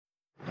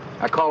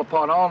I call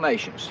upon all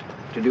nations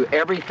to do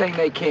everything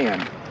they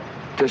can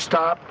to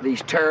stop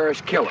these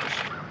terrorist killers.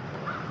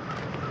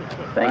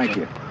 Thank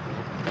you.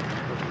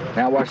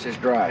 Now watch this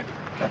drive.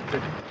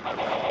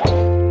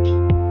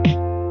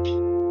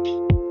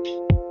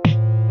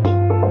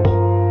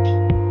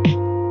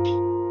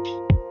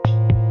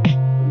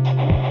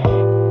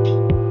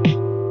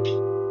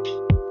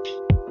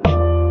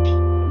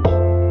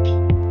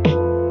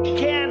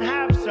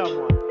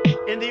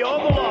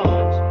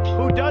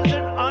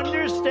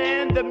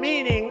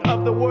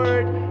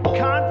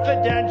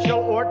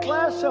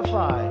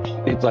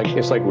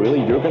 It's like really,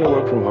 you're going to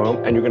work from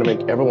home and you're going to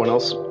make everyone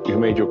else who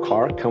made your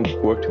car come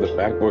work in the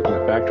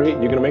factory.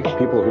 You're going to make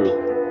people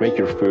who make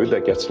your food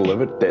that gets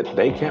delivered, that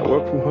they can't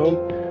work from home.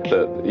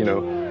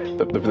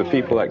 The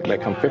people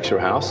that come fix your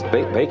house,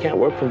 they can't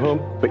work from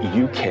home, but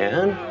you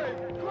can?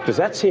 Does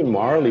that seem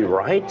morally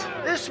right?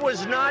 This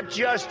was not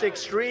just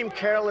extreme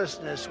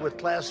carelessness with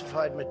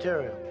classified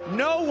material.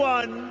 No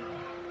one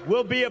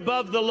will be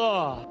above the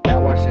law.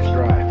 Now watch this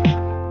drive.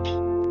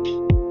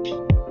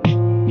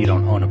 You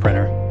don't own a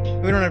printer?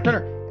 We don't have a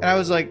printer. And I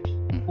was like,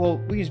 well,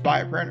 we can just buy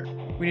a printer.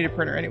 We need a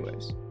printer anyways.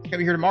 It's going to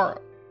be here tomorrow.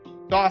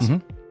 It's awesome.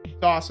 Mm-hmm.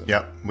 It's awesome.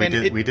 Yep,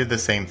 we did the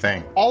same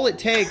thing. All it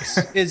takes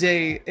is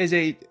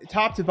a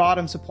top to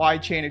bottom supply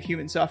chain of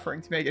human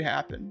suffering to make it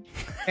happen.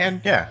 And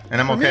yeah, and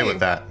I'm okay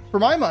with that. For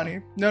my money,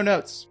 no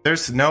notes.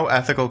 There's no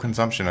ethical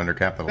consumption under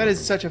capitalism. That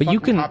is such a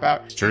fucking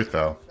cop-out. It's truth,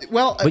 though.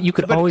 Well, but you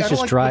could always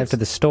just drive to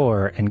the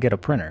store and get a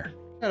printer.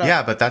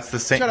 Yeah, but that's the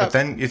same. But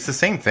then it's the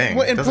same thing.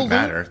 Well, it doesn't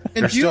matter.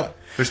 There's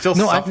still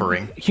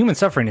suffering. Human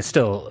suffering is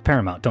still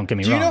paramount. Don't get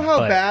me wrong. Do you know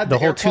how bad the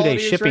whole 2-day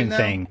shipping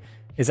thing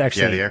is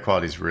actually? Yeah, the air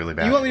quality is really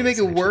bad. You want me to make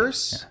it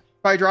worse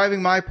by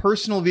driving my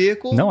personal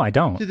vehicle? No, I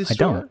don't. To the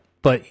store? I don't.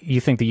 But you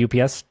think the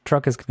UPS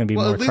truck is going to be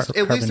more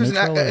carbon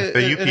neutral?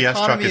 The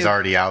UPS truck is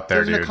already out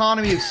there. There's an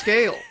economy of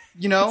scale.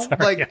 You know,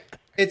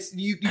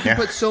 you can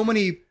put so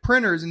many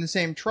printers in the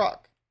same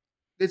truck.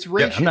 It's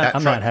rich. Yeah,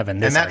 I'm not having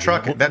this. And that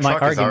truck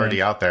is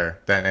already out there.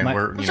 Then, and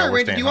I'm sorry,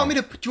 Ray, do you want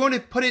to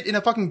put it in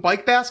a fucking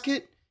bike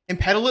basket and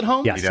pedal it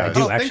home? Yes, I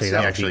do. Actually, he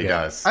actually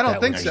does. I don't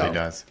think so. He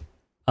does.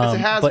 It's a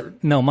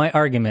hazard. But no, my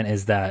argument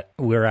is that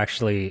we're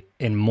actually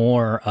in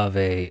more of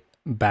a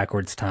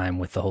backwards time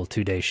with the whole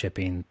 2-day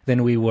shipping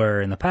than we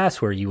were in the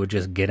past, where you would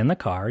just get in the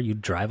car,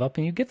 you'd drive up,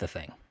 and you get the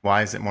thing.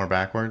 Why is it more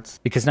backwards?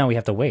 Because now we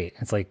have to wait.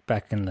 It's like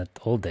back in the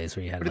old days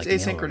where you had it's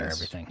asynchronous.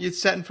 Everything. You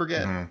set and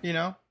forget. Mm-hmm. You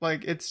know,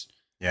 it's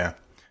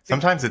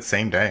Sometimes it's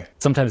same day.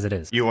 Sometimes it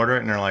is. You order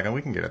it and they're like, "Oh,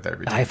 we can get it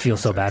there." I feel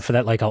so bad for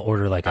that. Like I'll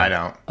order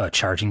a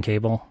charging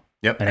cable.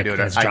 Yep, and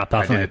it's dropped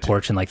off on my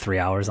porch in like 3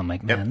 hours. I'm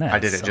like, man, I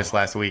did it just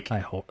last week.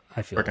 I feel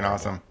freaking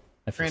awesome.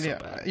 I feel Randy, so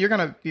bad. You're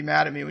gonna be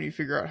mad at me when you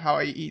figure out how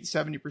I eat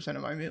 70%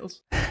 of my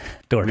meals.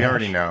 We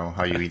already know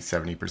how you eat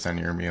 70% of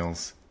your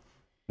meals.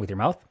 With your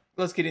mouth?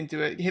 Let's get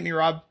into it. Hit me,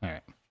 Rob. All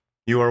right.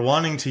 You are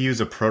wanting to use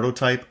a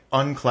prototype,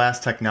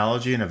 unclassed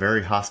technology in a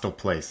very hostile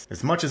place.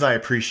 As much as I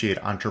appreciate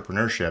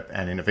entrepreneurship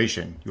and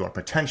innovation, you are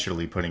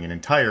potentially putting an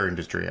entire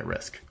industry at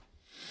risk.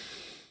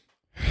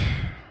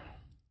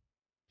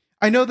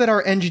 I know that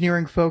our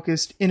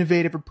engineering-focused,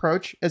 innovative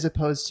approach, as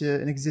opposed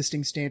to an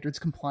existing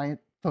standards-compliant,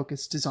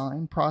 focused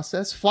design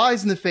process,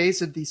 flies in the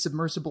face of the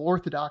submersible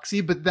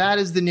orthodoxy, but that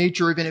is the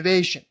nature of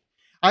innovation.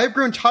 I have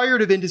grown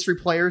tired of industry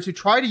players who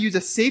try to use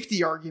a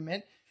safety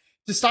argument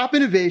to stop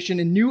innovation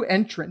and new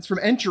entrants from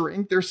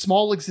entering their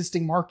small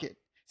existing market.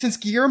 Since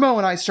Guillermo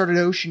and I started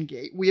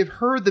OceanGate, we have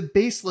heard the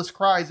baseless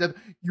cries of,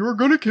 "You're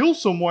gonna kill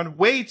someone,"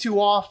 way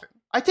too often.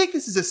 I take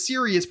this as a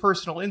serious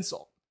personal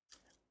insult.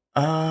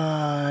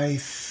 I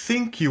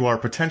think you are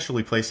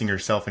potentially placing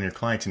yourself and your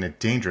client in a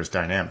dangerous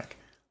dynamic.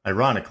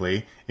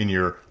 Ironically, in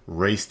your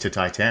race to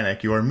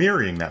Titanic, you are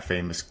mirroring that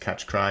famous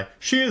catch cry,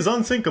 "She is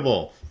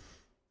unsinkable!"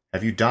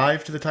 Have you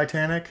dived to the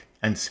Titanic?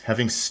 And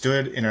having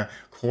stood in a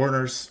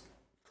coroner's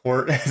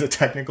court as a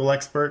technical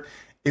expert,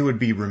 it would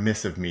be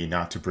remiss of me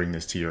not to bring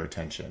this to your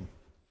attention.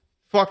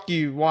 Fuck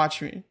you,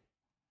 watch me.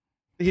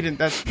 He didn't,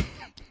 that's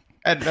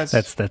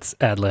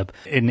ad lib.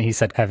 And he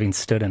said having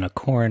stood in a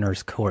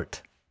coroner's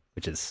court,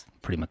 which is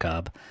pretty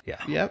macabre.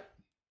 Yeah. Yep.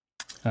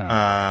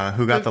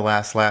 Who got the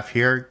last laugh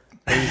here,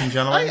 ladies and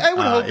gentlemen? I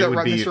would hope that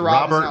Mr.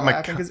 Robert is not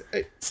laughing.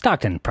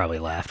 Stockton probably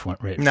laughed.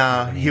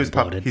 He was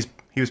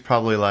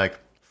probably like,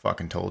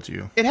 "Fucking told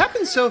you." It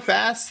happened so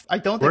fast. I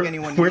don't think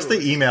anyone knew. Where's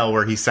the email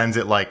where he sends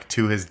it like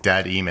to his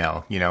dead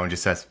email, and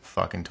just says,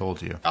 "Fucking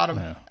told you." Got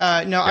him.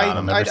 I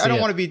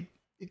don't want to be,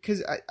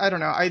 because I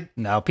don't know.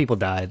 No, people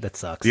died. That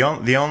sucks. The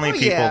only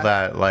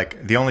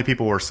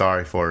people we're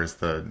sorry for is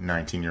the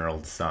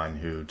 19-year-old son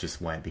who just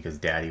went because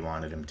daddy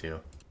wanted him to.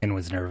 And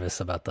was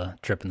nervous about the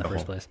trip in the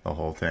first place. The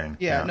whole thing.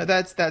 Yeah, no,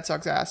 that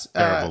sucks ass.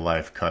 Terrible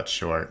life cut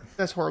short.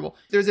 That's horrible.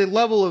 There's a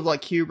level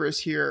of hubris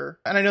here,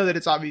 and I know that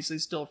it's obviously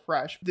still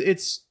fresh.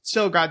 It's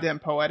so goddamn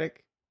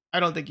poetic. I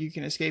don't think you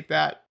can escape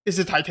that. It's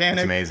the Titanic.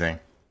 It's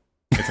amazing.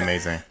 It's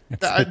amazing.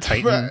 It's the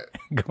Titan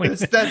going.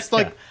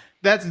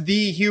 That's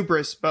the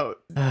hubris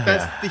boat.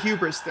 That's the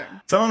hubris thing.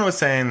 Someone was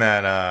saying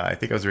that, I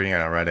think I was reading it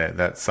on Reddit,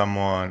 that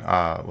someone,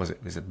 was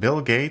it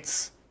Bill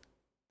Gates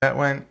that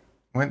went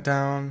went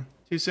down.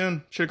 Too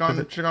soon. Should have gone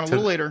a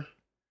little later.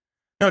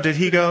 No, did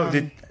he go?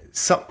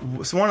 So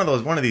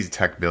one of these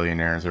tech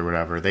billionaires or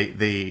whatever, they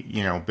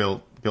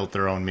built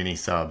their own mini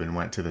sub and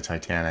went to the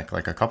Titanic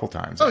like a couple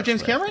times. Oh,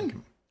 James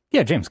Cameron?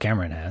 Yeah, James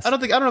Cameron has. I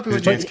don't know if it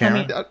was James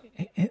Cameron.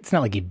 It's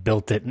not like he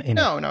built it in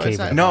it's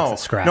not. No,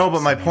 scraps. no,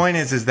 but my point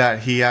is that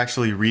he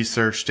actually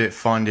researched it,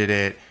 funded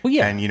it,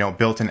 and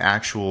built an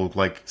actual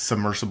like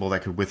submersible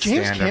that could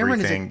withstand James Cameron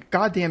everything. is a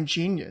goddamn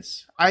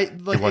genius.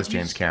 It was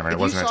James Cameron. It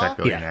wasn't a tech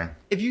billionaire.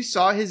 If you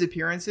saw his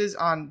appearances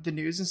on the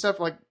news and stuff,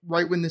 like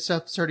right when this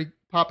stuff started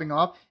popping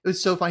off, it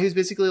was so funny. He was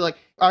basically like,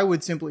 I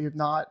would simply have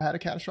not had a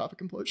catastrophic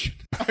implosion.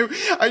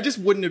 I just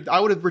wouldn't have. I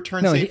would have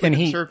returned safely to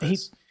the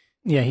surface.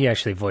 He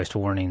actually voiced a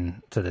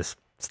warning to this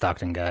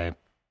Stockton guy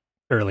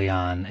early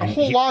on. And a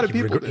whole lot of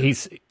people.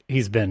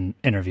 He's been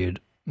interviewed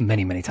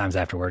many, many times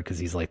afterward because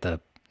he's like the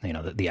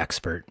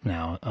expert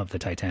now of the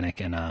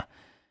Titanic, and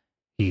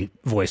he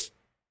voiced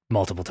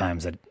multiple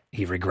times that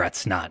he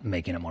regrets not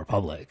making it more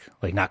public,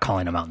 like not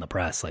calling him out in the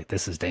press, like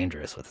this is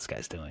dangerous what this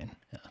guy's doing.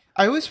 Yeah.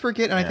 I always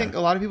forget, and I think a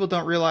lot of people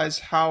don't realize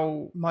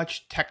how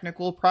much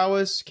technical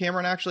prowess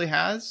Cameron actually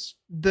has.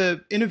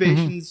 The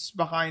innovations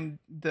behind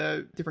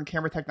the different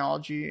camera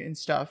technology and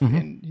stuff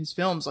in his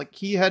films, like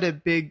he had a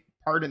big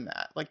part in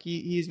that. Like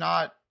he's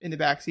not in the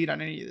backseat on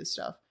any of this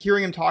stuff.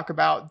 Hearing him talk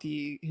about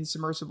his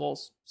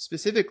submersibles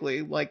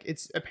specifically, like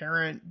it's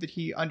apparent that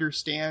he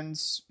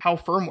understands how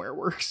firmware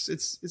works.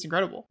 It's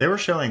incredible. They were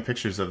showing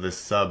pictures of this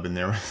sub, and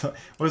there was what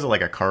was it,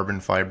 like a carbon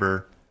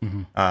fiber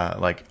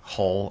like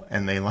hull,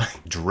 and they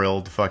like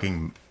drilled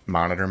fucking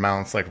monitor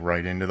mounts like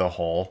right into the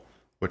hull,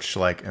 which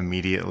like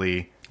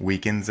immediately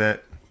weakens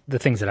it. The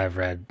things that I've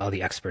read, all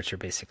the experts are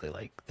basically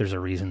like, there's a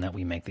reason that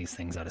we make these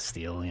things out of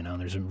steel.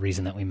 There's a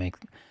reason that we make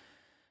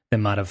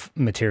them out of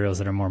materials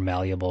that are more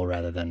malleable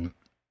rather than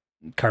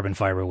carbon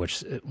fiber,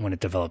 which when it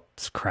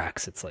develops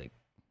cracks, it's like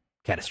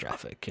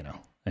catastrophic,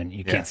 and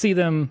you can't see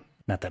them.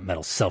 Not that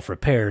metal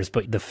self-repairs,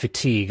 but the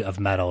fatigue of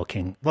metal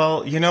can...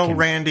 Well,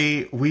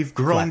 Randy, we've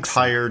grown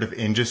tired of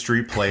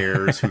industry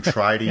players who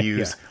try to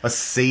use a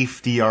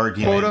safety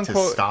argument to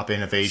stop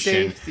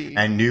innovation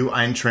and new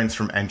entrants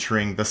from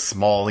entering the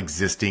small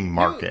existing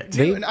market.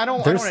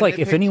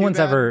 If anyone's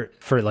ever,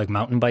 for like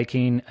mountain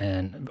biking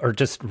or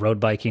just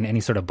road biking,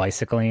 any sort of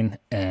bicycling,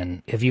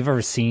 and if you've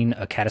ever seen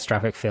a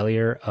catastrophic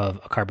failure of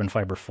a carbon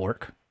fiber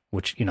fork,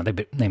 which,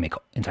 they make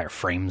entire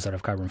frames out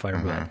of carbon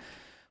fiber, but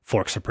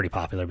forks are pretty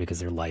popular because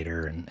they're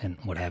lighter and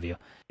what have you.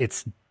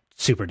 It's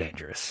super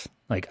dangerous.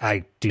 Like,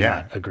 I do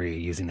not agree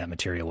using that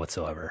material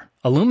whatsoever.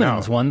 Aluminum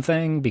is one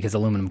thing because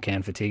aluminum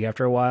can fatigue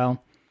after a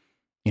while.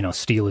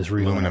 Steel is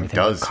real. Aluminum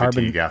does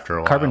fatigue after a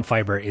while. Carbon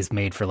fiber is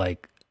made for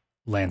like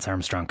Lance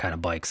Armstrong kind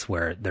of bikes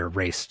where they're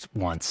raced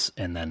once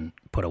and then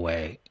put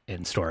away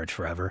in storage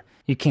forever.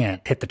 You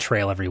can't hit the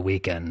trail every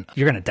weekend.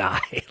 You're going to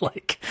die.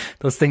 Like,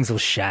 those things will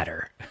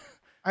shatter.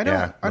 I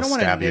don't want to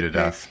stab you to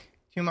death.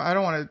 I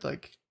don't want to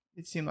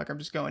it seemed like I'm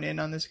just going in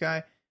on this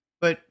guy,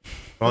 but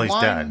he's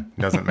dead.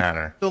 Doesn't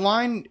matter. The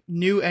line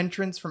 "new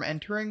entrants from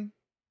entering,"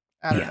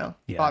 I don't know,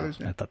 bothers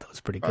me. I thought that was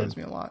pretty bothers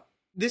me a lot.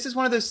 This is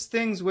one of those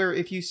things where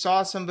if you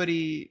saw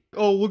somebody,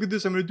 oh, look at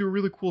this, I'm going to do a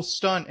really cool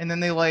stunt, and then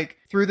they like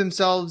threw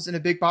themselves in a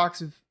big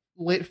box of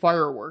lit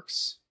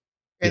fireworks,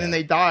 and then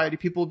they died,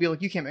 people would be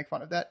like, you can't make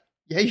fun of that.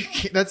 Yeah, you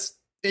can't. That's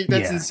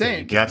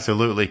insane. You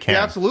absolutely can. You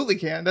absolutely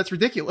can. That's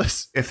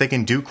ridiculous. If they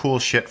can do cool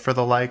shit for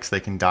the likes, they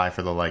can die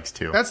for the likes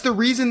too. That's the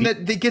reason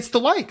that it gets the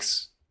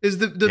likes. Is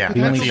the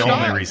potential the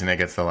only reason it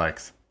gets the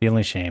likes. The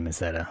only shame is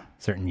that a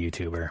certain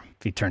YouTuber,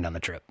 if he turned down the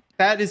trip.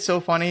 That is so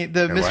funny.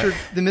 The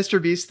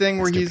Mr. Beast thing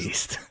where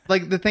he's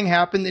like, the thing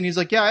happened and he's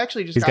like, yeah, I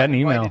actually just got an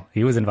email.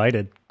 He was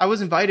invited. I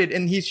was invited,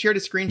 and he shared a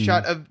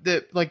screenshot of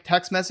the like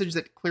text message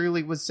that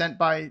clearly was sent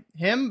by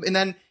him, and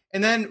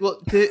then well,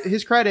 to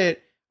his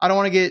credit, I don't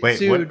want to get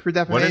sued for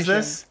defamation. What is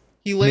this?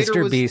 He later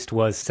Mr. Beast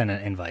was sent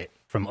an invite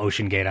from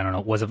Ocean Gate. I don't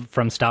know. Was it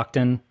from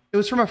Stockton? It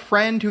was from a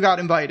friend who got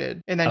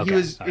invited, and then he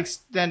was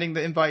extending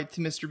the invite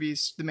to Mr.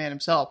 Beast, the man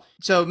himself.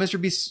 So Mr.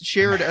 Beast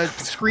shared a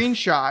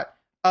screenshot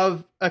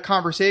of a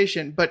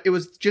conversation, but it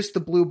was just the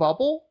blue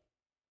bubble.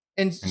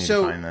 And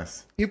so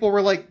people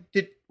were like,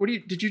 did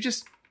you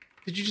just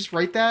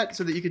write that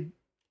so that you could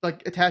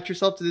like attach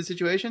yourself to the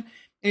situation?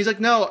 And he's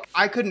like, no,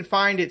 I couldn't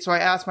find it, so I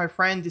asked my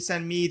friend to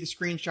send me the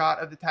screenshot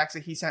of the text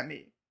that he sent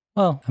me.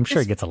 Well, I'm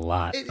sure it gets a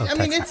lot.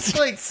 It's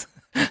like,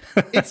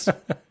 it's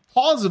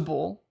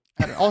plausible.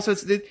 Also,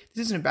 this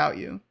isn't about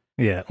you.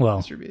 Yeah, well,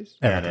 Mr. Beast.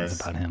 Everything's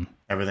about him.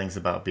 Everything's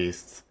about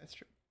Beasts. That's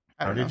true.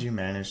 How did you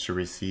manage to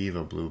receive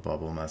a blue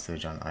bubble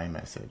message on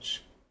iMessage?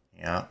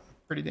 Yeah.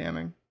 Pretty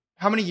damning.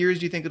 How many years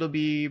do you think it'll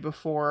be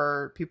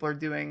before people are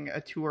doing a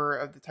tour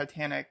of the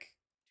Titanic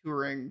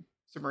touring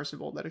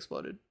submersible that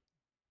exploded?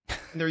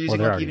 And they're using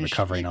they're already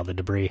recovering all the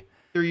debris.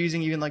 They're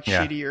using even like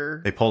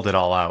shittier. They pulled it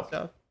all out.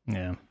 Stuff.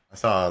 Yeah. I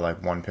saw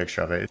like one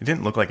picture of it. It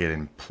didn't look like it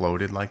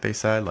imploded like they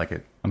said.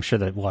 I'm sure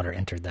that water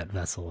entered that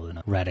vessel in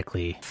a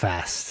radically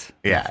fast.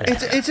 Yeah.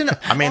 It's an.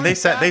 I mean, they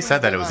said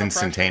that it was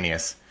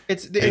instantaneous.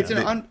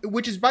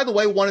 Which is, by the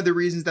way, one of the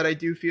reasons that I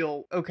do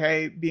feel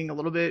okay being a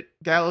little bit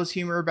gallows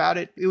humor about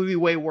it. It would be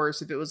way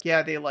worse if it was,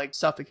 they like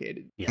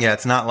suffocated. Yeah,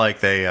 it's not like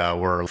they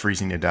were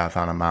freezing to death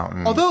on a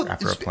mountain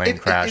after a plane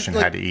crash and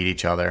had to eat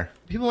each other.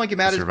 People might get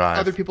mad at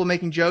other people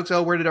making jokes.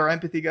 Oh, where did our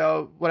empathy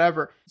go?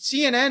 Whatever.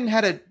 CNN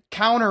had a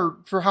counter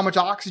for how much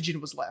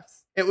oxygen was left.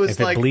 It was if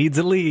like, it bleeds,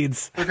 it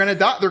leads. They're gonna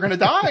die. They're gonna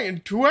die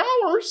in 2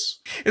 hours.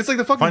 It's like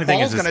the fucking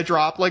ball's gonna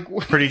drop. Like,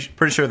 pretty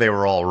sure they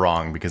were all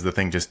wrong because the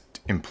thing just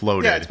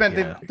imploded. Yeah, it's been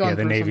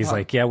the Navy's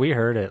like, yeah, we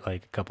heard it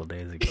like a couple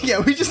days ago. Yeah,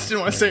 we just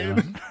didn't want to say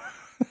anything.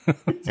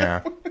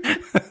 Yeah,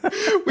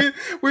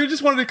 we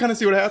just wanted to kind of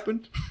see what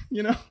happened.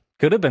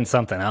 Could have been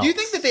something else. Do you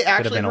think that they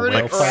actually heard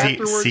it, or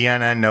afterwards?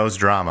 CNN knows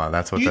drama.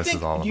 That's what this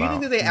is all about. Do you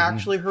think that they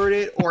actually heard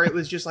it, or it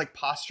was just like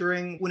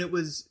posturing when it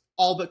was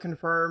all but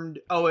confirmed?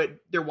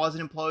 There was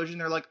an implosion.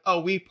 They're like,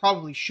 oh, we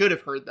probably should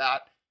have heard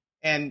that.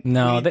 And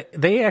no,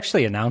 they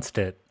actually announced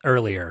it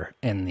earlier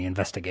in the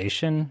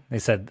investigation. They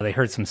said they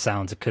heard some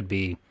sounds. It could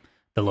be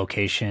the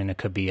location. It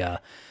could be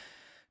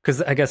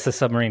because I guess the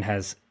submarine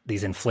has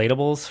these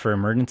inflatables for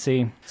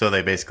emergency. So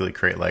they basically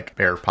create like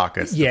air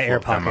pockets. Yeah, air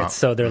pockets.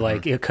 So they're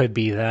like, it could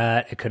be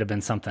that. It could have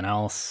been something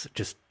else,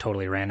 just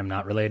totally random,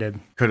 not related.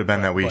 Could have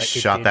been that we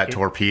shot that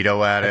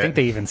torpedo at it. I think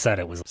they even said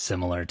it was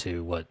similar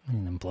to what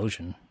an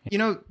implosion.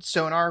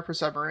 Sonar for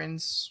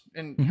submarines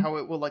and how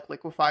it will like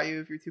liquefy you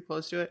if you're too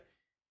close to it.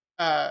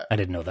 I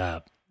didn't know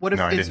that. What if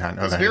I did not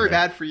know it's that very either.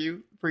 bad for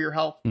you, for your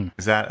health?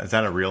 Is that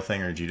a real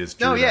thing, or did you just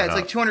No, yeah, it's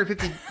like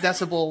 250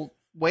 decibel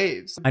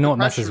waves. I know it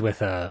messes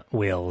with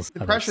whales.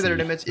 The pressure that it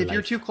emits, if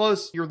you're too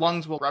close, your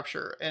lungs will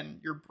rupture and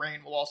your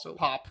brain will also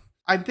pop.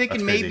 I'm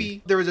thinking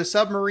maybe there was a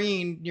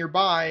submarine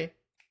nearby,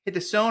 hit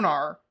the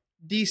sonar,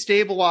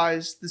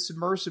 destabilized the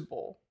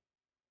submersible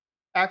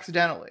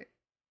accidentally.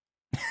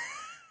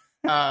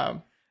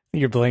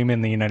 You're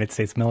blaming the United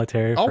States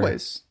military.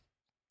 Always.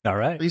 All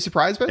right. Are you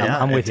surprised by that?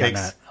 Yeah, I'm with you on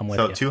that. I'm with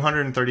you.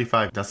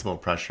 235 decibel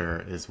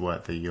pressure is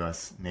what the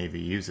U.S. Navy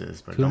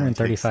uses. But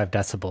 235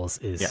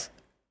 decibels is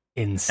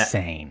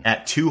insane.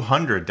 At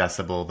 200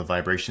 decibel, the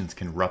vibrations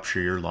can rupture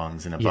your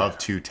lungs, and above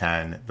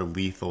 210, the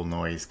lethal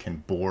noise can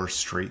bore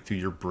straight through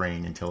your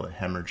brain until it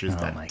hemorrhages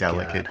that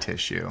delicate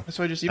tissue. That's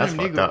why you don't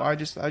need Google. I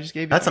just gave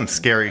you. That's some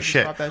scary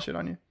shit. Drop that shit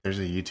on you. There's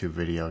a YouTube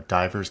video.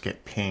 Divers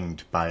get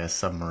pinged by a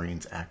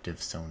submarine's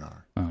active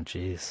sonar. Oh,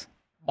 jeez.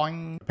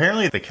 Boing.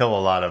 Apparently, they kill a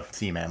lot of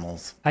sea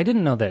mammals. I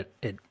didn't know that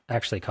it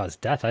actually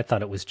caused death. I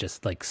thought it was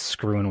just like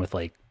screwing with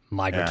like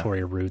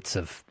migratory routes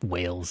of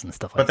whales and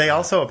stuff like that. But they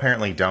also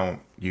apparently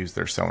don't use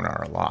their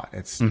sonar a lot.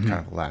 It's kind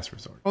of a last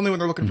resort. Only when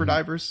they're looking for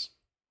divers.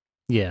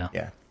 Yeah.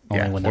 Yeah.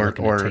 Only when they're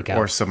looking to take out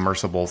or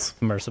submersibles.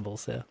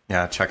 Submersibles, yeah.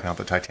 Yeah, checking out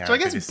the Titanic. So I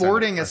guess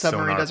boarding a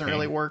submarine doesn't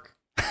really work.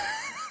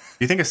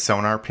 Do you think a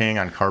sonar ping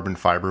on carbon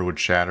fiber would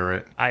shatter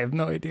it? I have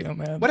no idea,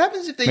 man. What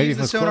happens if they use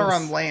the sonar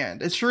on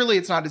land? Surely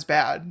it's not as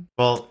bad.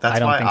 Well,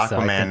 that's why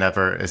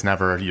Aquaman is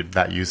never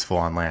that useful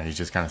on land. He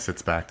just kind of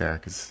sits back there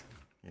because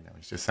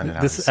he's just sending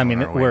out his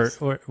sonar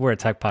waves. We're a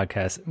tech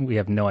podcast. We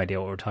have no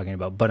idea what we're talking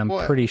about, but I'm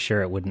pretty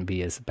sure it wouldn't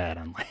be as bad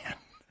on land.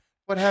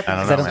 What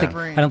happens?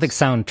 I don't think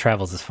sound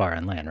travels as far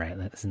on land, right?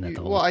 Isn't that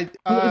the whole?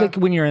 Like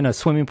when you're in a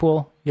swimming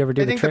pool, you ever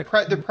do the trick?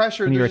 The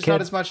pressure there's not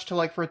as much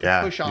for it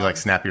to push on. You like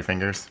snap your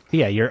fingers.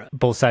 Yeah, you're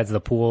both sides of the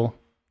pool.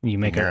 You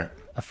make a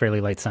fairly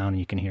light sound, and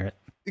you can hear it.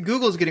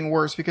 Google's getting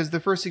worse because the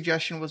first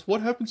suggestion was,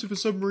 "What happens if a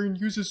submarine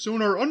uses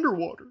sonar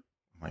underwater?"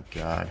 Oh my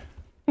God!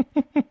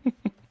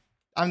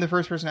 I'm the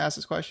first person to ask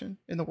this question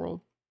in the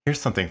world.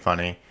 Here's something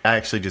funny. I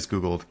actually just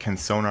Googled, "Can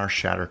sonar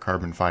shatter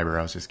carbon fiber?"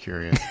 I was just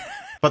curious.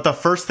 But the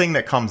first thing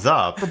that comes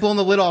up... We're blowing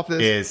the lid off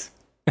this.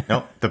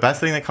 The best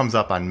thing that comes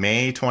up on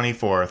May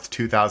 24th,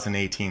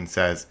 2018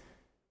 says,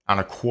 on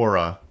a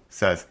Quora,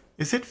 says,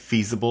 is it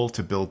feasible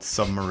to build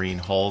submarine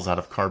hulls out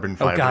of carbon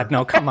fiber? Oh, God,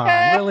 no, come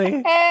on,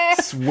 really?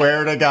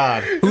 Swear to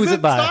God. Who's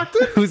it by?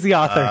 Stockton? Who's the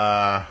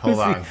author? Hold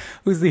on.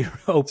 Who's the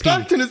OP?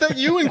 Stockton, is that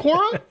you in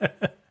Quora?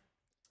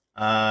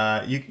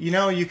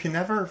 You can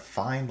never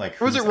find, or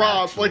was it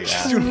Rob?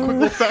 Just doing a quick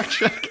little fact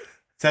check. It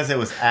says it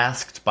was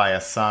asked by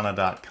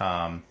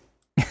Asana.com.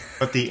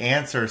 But the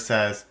answer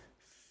says,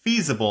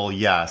 feasible,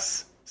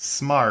 yes.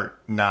 Smart,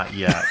 not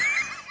yet.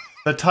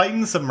 The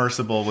Titan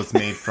submersible was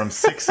made from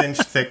 6-inch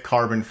thick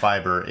carbon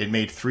fiber. It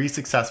made 3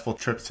 successful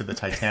trips to the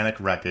Titanic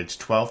wreckage,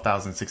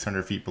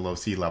 12,600 feet below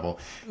sea level.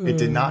 It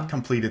did not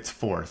complete its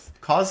 4th.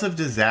 Cause of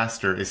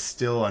disaster is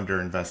still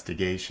under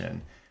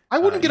investigation. I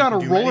wouldn't get on a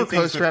roller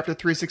coaster after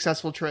 3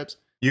 successful trips.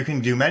 You can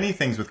do many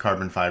things with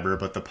carbon fiber,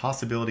 but the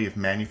possibility of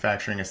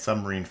manufacturing a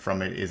submarine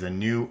from it is a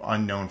new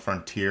unknown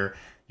frontier.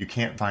 You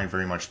can't find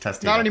very much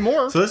testing. Not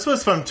anymore. So this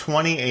was from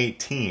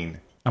 2018.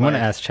 I'm going to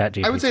ask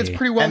ChatGPT. I would say it's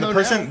pretty well known.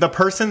 The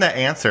person that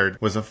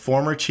answered was a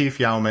former chief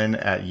yeoman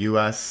at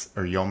U.S.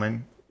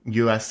 Submarine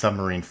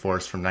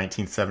Force from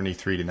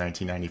 1973 to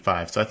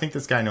 1995. So I think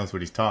this guy knows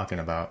what he's talking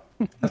about.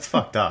 That's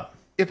fucked up.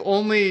 If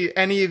only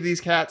any of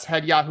these cats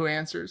had Yahoo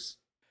Answers.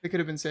 They could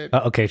have been saved.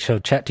 Okay, so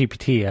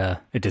ChatGPT,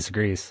 it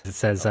disagrees. It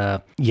says,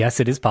 yes,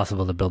 it is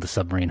possible to build a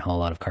submarine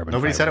hull out of carbon fiber.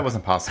 Nobody said it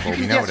wasn't possible.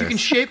 We know yes, you can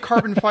shape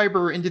carbon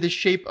fiber into the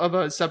shape of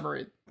a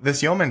submarine.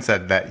 This yeoman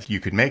said that you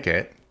could make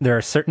it. There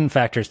are certain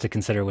factors to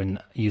consider when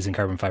using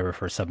carbon fiber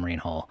for a submarine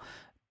hull.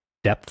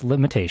 Depth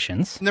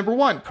limitations. Number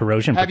one,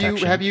 corrosion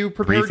protection. Have you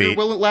prepared your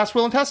last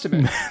will and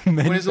testament?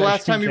 When is the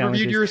last time you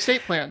reviewed your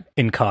estate plan?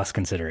 In cost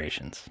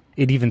considerations.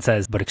 It even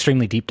says, but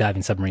extremely deep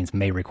diving submarines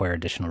may require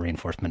additional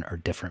reinforcement or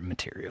different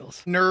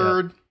materials.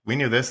 Nerd. Yeah. We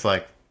knew this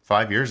like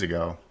 5 years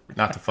ago.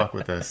 Not to fuck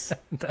with this.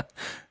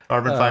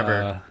 Carbon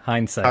fiber.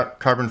 Hindsight.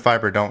 Carbon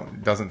fiber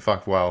doesn't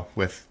fuck well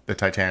with the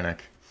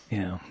Titanic.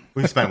 Yeah.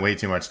 We spent way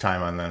too much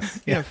time on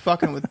this. Yeah,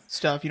 fucking with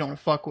stuff you don't want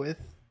to fuck with.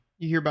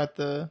 You hear about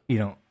You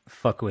don't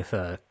fuck with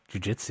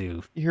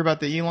jujitsu. You hear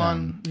about the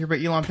Elon? You hear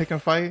about Elon picking a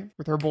fight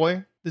with her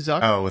boy, the Zuck?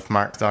 Oh, with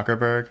Mark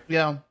Zuckerberg?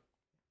 Yeah.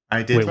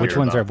 I did. Wait, which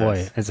one's our boy?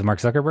 This. Is it Mark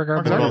Zuckerberg?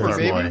 Mark Zuckerberg,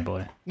 baby.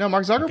 Boy. No,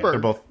 Mark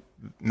Zuckerberg. Okay.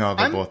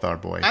 They're both our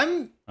boy.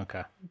 I'm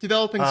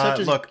developing such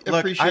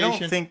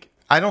appreciation.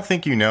 I don't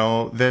think you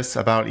know this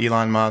about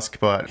Elon Musk,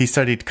 but he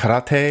studied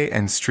karate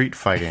and street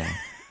fighting.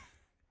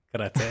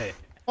 Karate.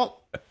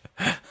 Well,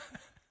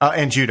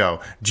 and judo,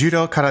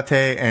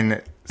 karate,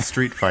 and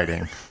street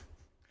fighting.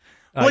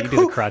 You do the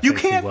karate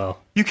too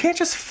well. You can't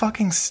just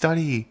fucking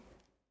study.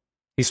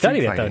 He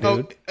studied it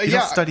though, dude. You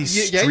don't study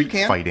street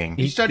fighting.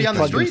 You study on the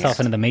plugged streets. himself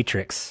into the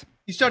Matrix.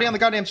 You study on the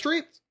goddamn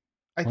streets.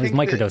 I think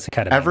microdose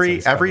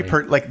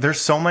ketamine. Like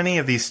there's so many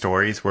of these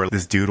stories where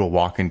this dude will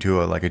walk into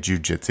a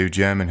jiu-jitsu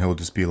gym and he'll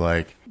just be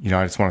like,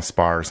 I just want to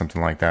spar or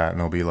something like that, and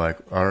they'll be like,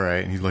 all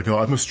right, and he's like, oh,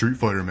 I'm a street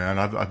fighter, man.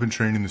 I've been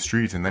trained in the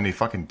streets, and then they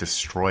fucking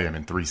destroy him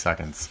in 3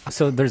 seconds.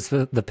 So there's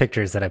the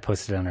pictures that I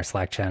posted on our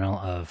Slack channel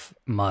of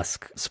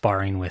Musk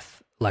sparring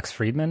with Lex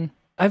Friedman.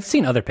 I've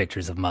seen other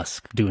pictures of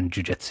Musk doing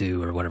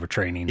jiu-jitsu or whatever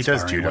training. He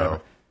does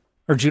judo.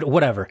 Or judo,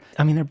 whatever.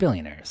 I mean, they're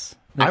billionaires.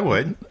 I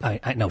would.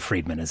 I know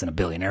Friedman isn't a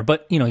billionaire,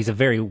 but he's a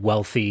very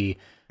wealthy,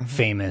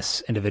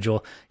 famous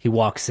individual. He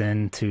walks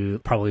into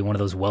probably one of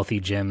those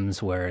wealthy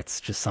gyms where it's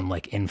just some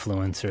like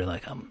influencer,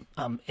 like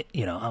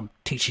I'm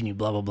teaching you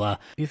blah blah blah.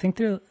 You think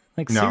they're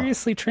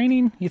seriously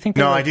training? You think?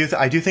 No, I do.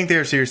 I do think they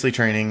are seriously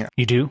training.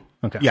 You do?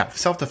 Okay. Yeah,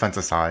 self-defense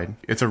aside,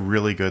 it's a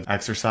really good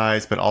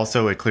exercise, but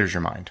also it clears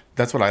your mind.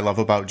 That's what I love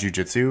about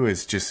jiu-jitsu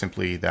is just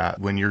simply that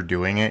when you're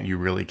doing it, you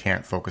really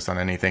can't focus on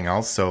anything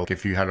else. So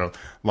if you had a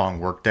long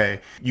work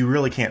day, you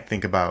really can't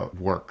think about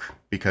work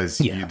because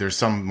there's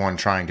someone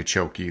trying to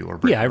choke you or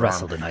break I your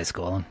wrestled arm. in high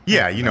school.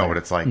 Yeah, you know what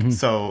it's like.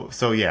 So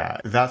yeah,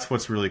 that's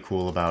what's really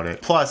cool about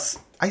it. Plus,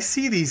 I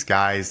see these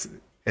guys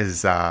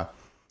as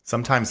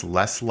sometimes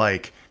less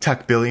like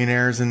tech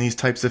billionaires in these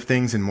types of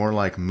things and more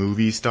like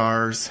movie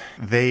stars.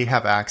 They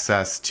have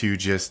access to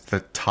just the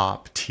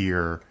top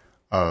tier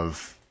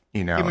of,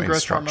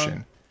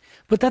 instruction.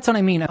 But that's what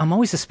I mean. I'm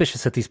always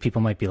suspicious that these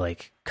people might be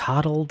like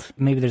coddled.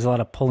 Maybe there's a lot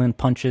of pull-in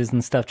punches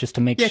and stuff just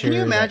to make sure can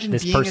you imagine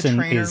that this being a person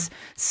trainer? is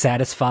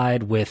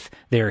satisfied with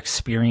their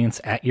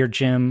experience at your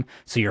gym.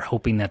 So you're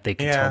hoping that they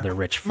can tell their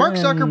rich Mark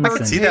friends. Zuckerberg I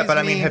can see that, but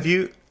I mean, me- have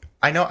you?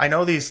 I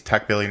know these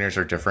tech billionaires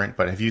are different,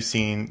 but you've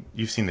seen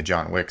the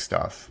John Wick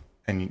stuff,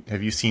 and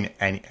have you seen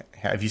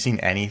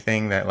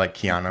anything that like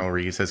Keanu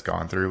Reeves has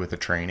gone through with the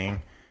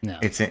training? No.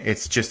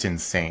 It's just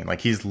insane.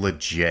 Like he's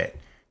legit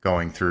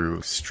going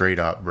through straight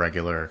up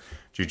regular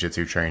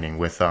jiu-jitsu training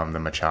with the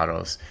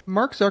Machados.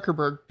 Mark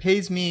Zuckerberg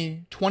pays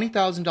me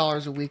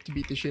 $20,000 a week to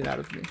beat the shit out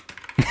of me.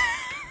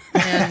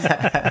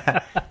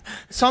 And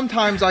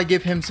sometimes I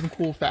give him some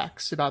cool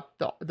facts about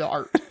the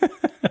art.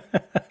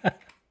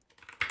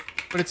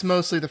 But it's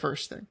mostly the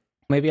first thing.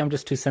 Maybe I'm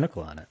just too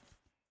cynical on it.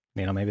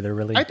 Maybe they're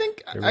really. I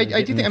think I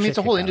do think. I mean, it's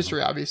a whole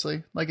industry,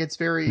 obviously. Like it's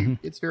very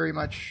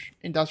much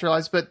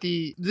industrialized. But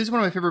this is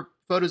one of my favorite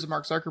photos of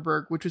Mark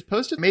Zuckerberg, which was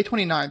posted May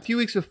 29th, a few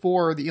weeks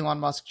before the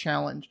Elon Musk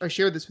challenge. I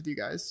shared this with you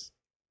guys,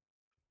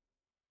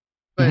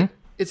 but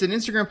it's an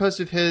Instagram post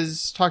of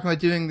his talking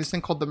about doing this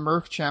thing called the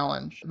Murph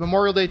Challenge,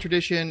 Memorial Day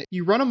tradition.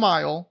 You run a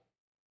mile,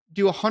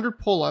 do 100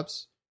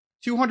 pull-ups,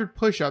 200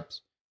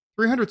 push-ups,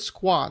 300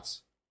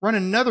 squats, run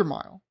another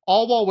mile,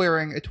 all while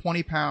wearing a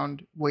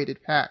 20-pound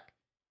weighted pack.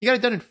 You got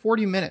it done in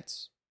 40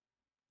 minutes.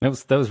 That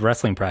was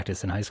wrestling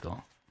practice in high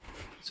school.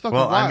 It's fucking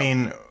wild. I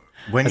mean,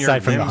 when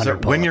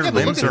your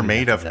limbs are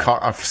made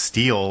of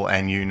steel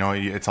and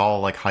it's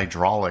all like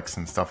hydraulics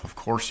and stuff, of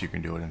course you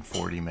can do it in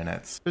 40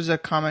 minutes. There's a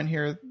comment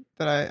here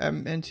that I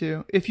am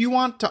into. If you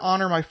want to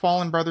honor my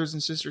fallen brothers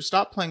and sisters,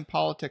 stop playing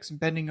politics and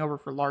bending over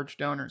for large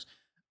donors.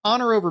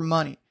 Honor over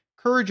money.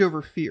 Courage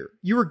over fear.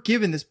 You were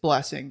given this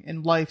blessing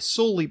in life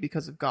solely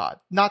because of God,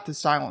 not to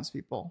silence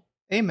people.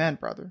 Amen,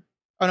 brother.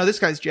 Oh no, this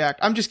guy's jacked.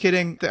 I'm just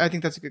kidding. I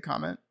think that's a good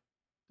comment.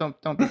 Don't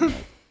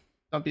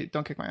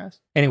kick my ass.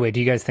 Anyway, do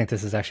you guys think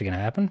this is actually going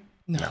to happen?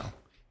 No.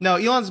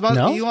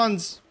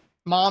 Elon's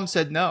mom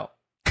said no.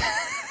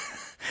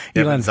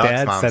 Elon's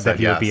dad said that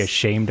he yes. would be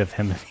ashamed of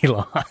him if he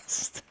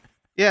lost.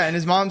 Yeah, and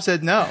his mom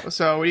said no.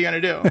 So what are you gonna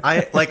do?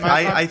 I'm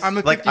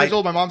 50 years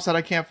old. My mom said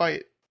I can't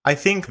fight. I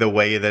think the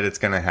way that it's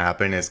going to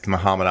happen is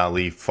Muhammad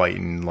Ali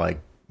fighting like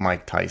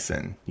Mike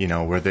Tyson.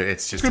 Where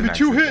it's just gonna an be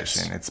 2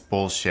 exhibition. hits. It's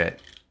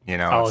bullshit.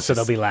 So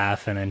they'll be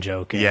laughing and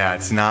joking. Yeah,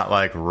 it's not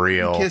like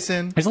real.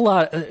 Kissing. There's a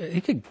lot.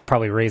 He could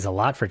probably raise a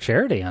lot for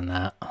charity on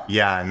that.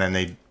 Yeah, and then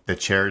they the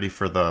charity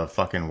for the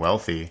fucking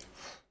wealthy.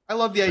 I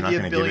love the They're not idea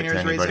gonna of give it to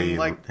billionaires anybody raising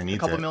like that a needs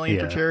couple it.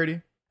 million for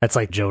charity. That's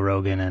like Joe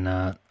Rogan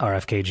and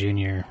RFK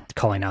Jr.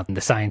 calling out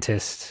the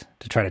scientists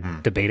to try to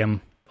debate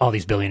him. All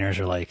these billionaires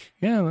are like,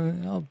 yeah,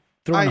 I'll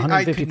throw in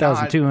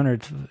 150,000,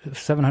 200,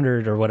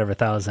 700 or whatever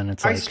thousand.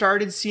 It's I like,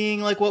 started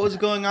seeing like what was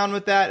going on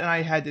with that, and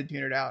I had to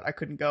tune it out. I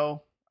couldn't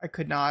go. I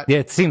could not. yeah,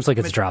 it seems like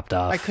it's dropped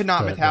off. I could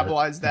not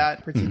metabolize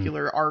that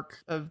particular arc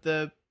of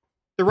the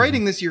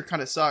writing this year.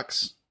 Kind of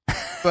sucks,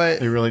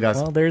 but It really does.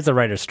 Well, there's a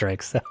writer's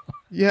strike, so.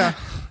 yeah.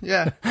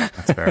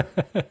 That's fair.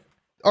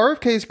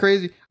 RFK is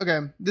crazy. Okay,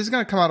 this is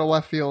gonna come out of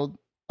left field.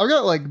 I've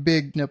got like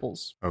big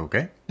nipples.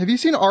 Okay. Have you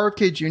seen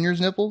RFK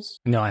Jr.'s nipples?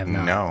 No, I have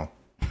not. No.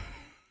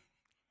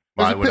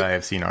 Why would I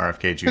have seen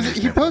RFK Jr.'s Because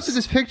he nipples? posted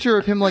this picture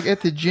of him like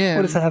at the gym.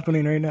 What is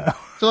happening right now?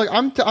 So like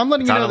I'm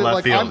letting It's you out know of that left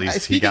like field. I'm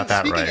He got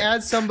that speaking right.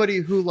 as somebody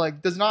who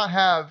like does not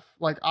have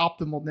like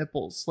optimal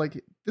nipples.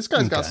 Like this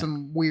guy's got Okay.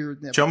 some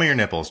weird nipples. Show me your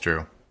nipples,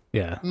 Drew.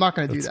 Yeah. I'm not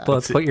going to do that.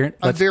 Let's put your,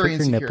 let's very put your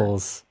insecure.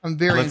 nipples. I'm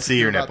very. Let's see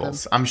your insecure about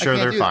nipples. them. I'm sure I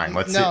can't they're do it. fine.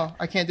 Let's no, see.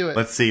 I can't do it.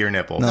 Let's see your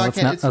nipples. No, I let's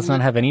can't- not, it's let's not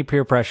lit- have any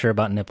peer pressure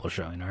about nipple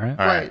showing, all right?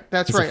 All right.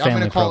 That's It's a right. I'm going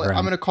family to call program. it.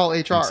 I'm going to call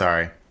HR. I'm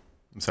sorry.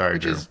 I'm sorry,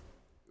 Which Drew. is,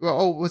 well,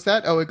 oh, what's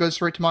that? Oh, it goes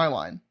straight to my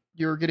line.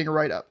 You're getting a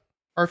write up.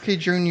 RFK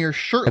Jr.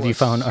 shirtless. Have you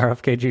found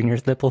RFK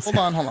Jr.'s nipples? Hold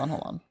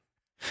on.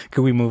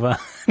 Could we move on?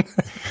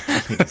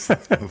 Please,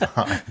 let's move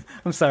on.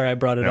 I'm sorry I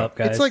brought it No. up,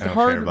 guys. It's like I don't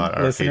hard. care about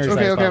Listeners, RFK Jr.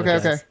 I Okay.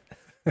 apologize.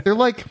 They're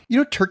like, you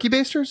know, turkey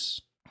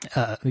basters.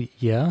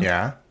 Yeah.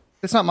 Yeah.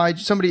 That's not my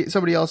somebody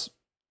else.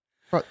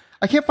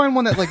 I can't find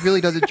one that like really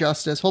does it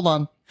justice. Hold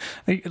on.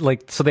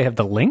 Like, so they have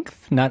the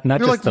length, not They're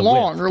just like the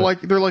long.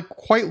 width, They're like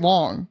quite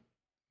long.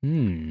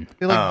 Hmm.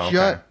 They like Oh,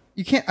 okay.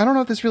 You can't. I don't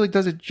know if this really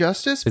does it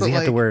justice. Does but he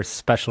have like, to wear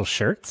special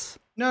shirts?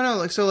 No.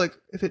 Like so. Like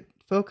if it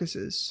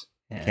focuses.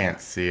 Yeah. Can't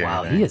see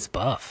Wow, anything. he is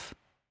buff.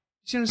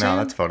 You see what I'm saying?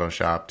 No, that's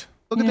photoshopped.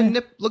 Look at Yeah. the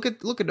nip. Look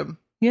at them.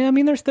 Yeah, I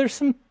mean, there's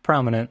some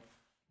prominent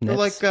They're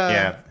nips. like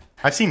Yeah.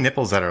 I've seen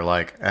nipples that are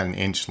like an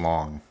inch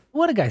long.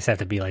 What do guys have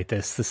to be like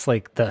this? This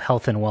like the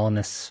health and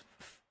wellness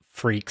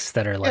freaks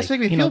that are like, it's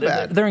making me you know, feel they're,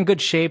 bad. they're in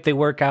good shape. They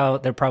work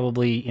out. They're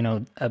probably, you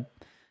know,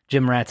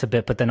 gym rats a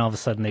bit, but then all of a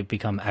sudden they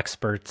become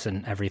experts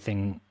in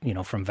everything, you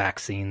know, from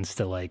vaccines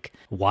to like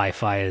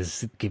Wi-Fi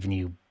is giving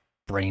you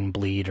brain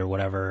bleed or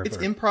whatever. It's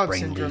or improv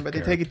brain syndrome, leak but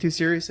they or- take it too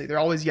seriously. They're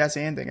always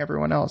yes-anding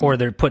everyone else. Or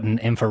they're putting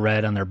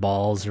infrared on their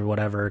balls or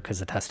whatever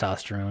because of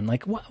testosterone.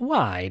 Like,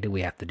 why do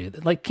we have to do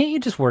that? Like, can't you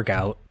just work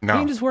out? No.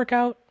 Can't you just work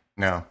out?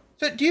 No.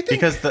 so do you think?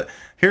 Because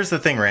here's the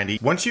thing, Randy.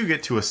 Once you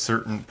get to a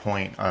certain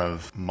point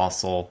of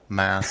muscle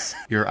mass,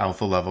 your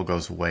alpha level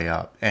goes way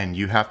up, and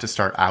you have to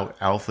start out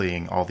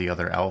alphaing all the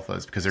other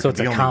alphas because there So could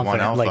it's be a only one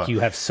confident, alpha. like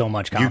you have so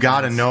much You confidence.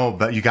 gotta know,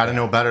 but you gotta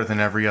know better than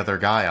every other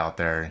guy out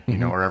there, you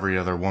know, or every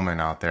other woman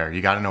out there.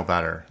 You gotta know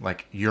better.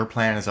 Like your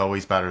plan is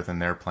always better than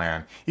their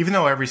plan, even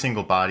though every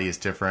single body is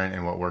different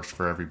and what works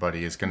for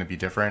everybody is going to be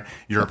different.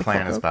 Your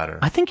plan is better.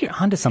 I think you're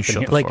onto something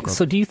Shut here. the Like, fuck up.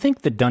 so do you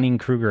think the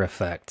Dunning-Kruger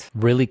effect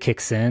really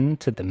kicks in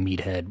to the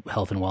meathead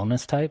health and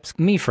wellness types?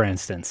 Me, for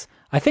instance,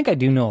 I think I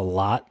do know a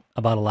lot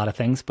about a lot of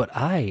things, but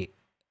I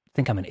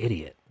think I'm an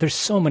idiot. There's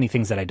so many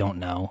things that I don't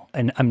know,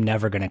 and I'm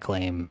never going to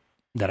claim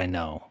that I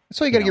know.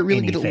 So you got to get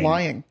really good at anything.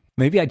 lying.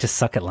 Maybe I just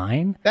suck at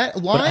lying. That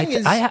But lying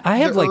is I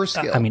have the like,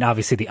 skill. I mean,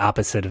 obviously the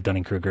opposite of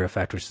Dunning-Kruger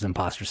effect, which is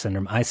imposter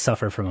syndrome. I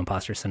suffer from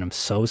imposter syndrome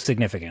so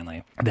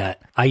significantly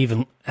that I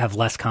even have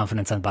less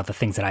confidence about the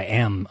things that I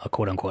am a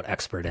quote unquote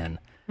expert in.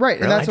 right,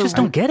 and Really? that's I just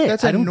don't get it.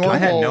 That's I a don't get it. normal. I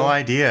had no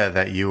idea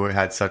that you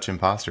had such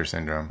imposter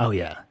syndrome. Oh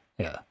yeah,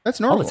 yeah. That's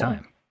normal all the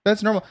time.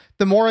 That's normal.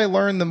 The more I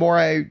learn, the more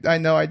I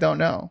know I don't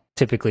know.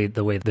 Typically,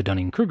 the way the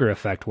Dunning-Kruger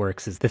effect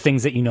works is the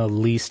things that you know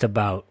least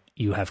about,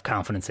 you have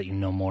confidence that you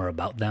know more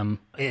about them,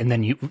 and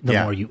then the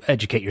more you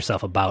educate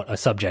yourself about a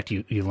subject,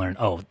 you learn.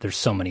 Oh, there's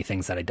so many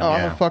things that I don't Oh,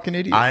 know. I'm a fucking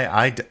idiot.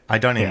 I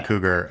done in Yeah.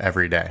 Cougar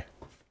every day.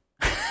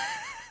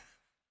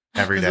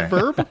 Every Is day. a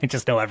verb? I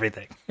just know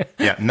everything.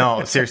 Yeah,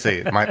 no,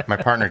 seriously. My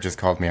partner just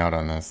called me out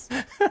on this.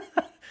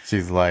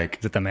 She's like,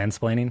 Is it the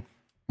mansplaining?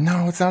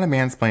 no, it's not a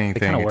mansplaining kinda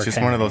thing. It's work just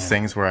hand one of in those hand.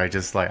 things where I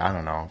just like, I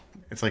don't know.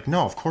 It's like,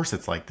 no, of course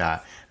it's like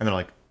that. And they're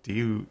like, do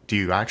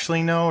you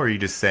actually know, or are you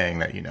just saying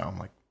that you know? I'm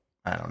like,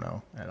 I don't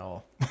know at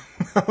all.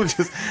 I'm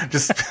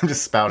just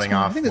spouting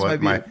I off think this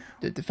what might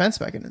be a defense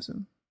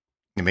mechanism.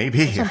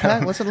 maybe. Let's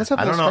unpack. Let's have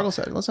a I little don't know. struggle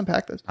session. Let's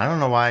unpack this. I don't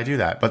know why I do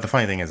that, but the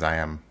funny thing is, I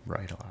am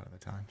right a lot of the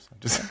time. So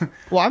just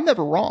Well, I'm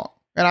never wrong,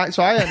 and I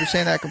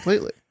understand that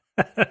completely.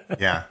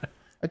 yeah,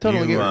 I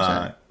totally get what you're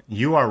saying.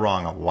 you are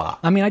wrong a lot.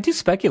 I mean, I do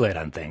speculate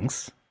on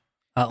things.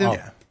 I'll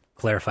Yeah.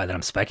 clarify that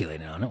I'm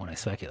speculating on it when I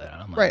speculate on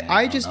it. I'm Right, like,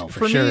 I don't just- know for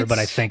for me, sure, but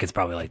I it's- think it's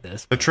probably like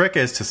this. The trick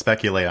is to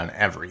speculate on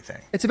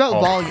everything. It's about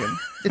Oh. volume.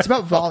 It's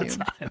about volume.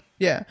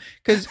 Yeah,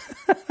 because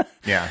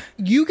Yeah,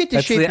 you get to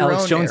That's shape the your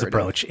Alex own Jones narrative.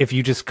 approach. If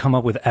you just come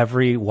up with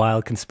every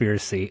wild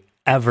conspiracy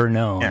ever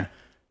known, Yeah.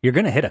 you're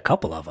going to hit a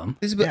couple of them.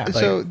 This is, Yeah,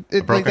 so a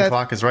it, broken like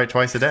clock is right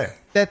twice a day.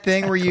 that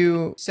thing where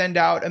you send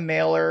out a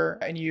mailer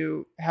and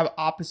you have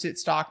opposite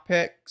stock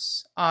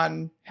picks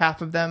on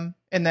half of them,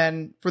 and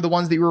then for the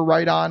ones that you were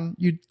right on,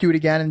 you do it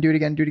again and do it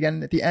again, do it again.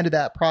 And at the end of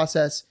that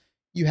process,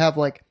 you have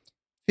like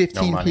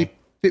 15 money.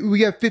 people.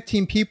 We have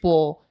 15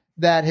 people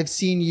that have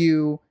seen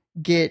you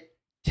get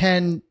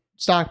 10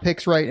 stock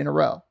picks right in a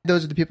row.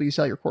 Those are the people you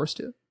sell your course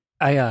to.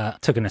 I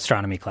took an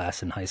astronomy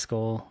class in high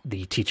school.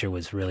 The teacher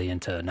was really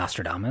into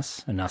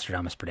Nostradamus and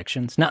Nostradamus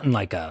predictions. Not in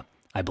like a,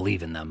 I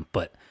believe in them,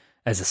 but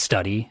as a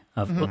study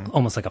of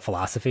almost like a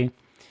philosophy.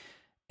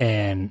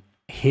 And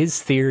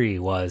his theory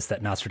was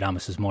that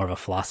Nostradamus is more of a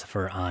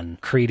philosopher on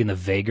creating the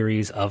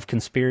vagaries of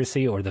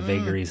conspiracy or the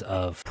vagaries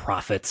of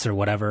prophets or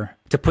whatever,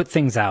 to put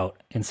things out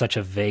in such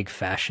a vague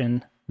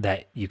fashion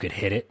that you could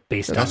hit it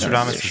based on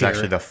Nostradamus is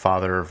actually the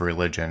father of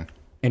religion.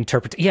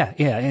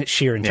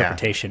 Sheer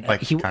interpretation.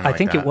 like, I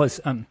think it was,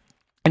 and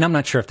I'm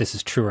not sure if this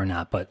is true or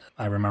not, but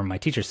I remember my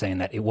teacher saying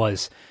that it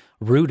was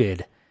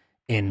rooted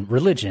in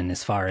religion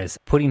as far as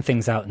putting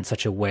things out in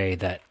such a way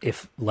that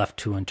if left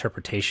to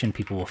interpretation,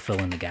 people will fill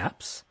in the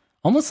gaps.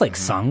 Almost like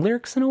song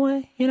lyrics in a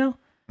way, you know?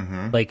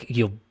 Like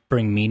you'll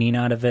bring meaning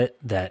out of it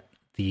that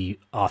the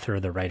author or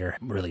the writer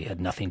really had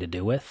nothing to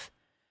do with,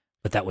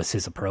 but that was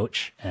his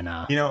approach. And,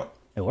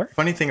 it worked.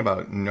 Funny thing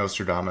about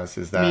Nostradamus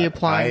is that Me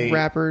applying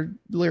rapper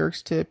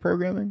lyrics to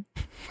programming.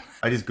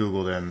 I just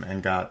Googled him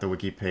and got the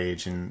wiki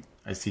page and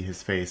I see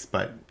his face.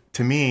 But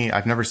to me,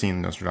 I've never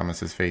seen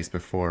Nostradamus' face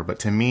before, but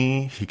to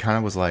me, he kind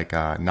of was like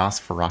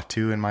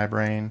Nosferatu in my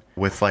brain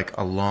with like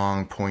a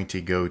long pointy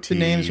goatee. The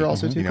names are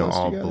also too close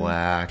all together.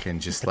 Black and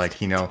just like,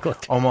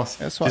 almost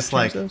just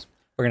like, those.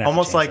 We're gonna have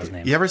almost to change like, those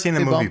names. you ever seen the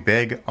They movie bump.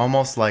 Big?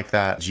 Almost like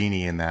that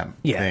genie in that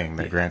Yeah, thing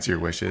that yeah. grants your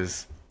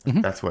wishes.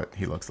 That's what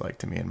he looks like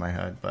to me in my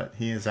head, but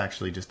he is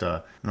actually just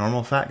a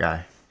normal fat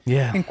guy.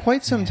 Yeah. In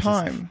quite some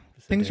time,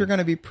 things are going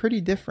to be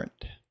pretty different.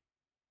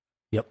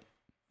 Yep.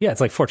 Yeah, it's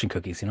like fortune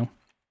cookies, you know?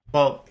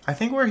 Well, I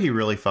think where he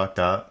really fucked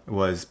up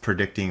was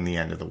predicting the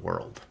end of the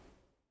world.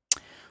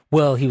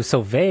 Well, he was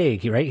so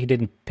vague, right? He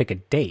didn't pick a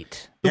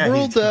date. The Yeah, he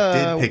world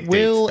did pick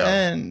will dates, though.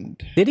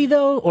 end. Did he,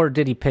 though? Or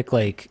did he pick,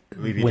 like,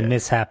 believe he when did.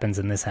 this happens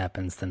and this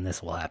happens, then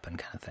this will happen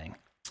kind of thing?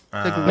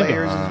 Like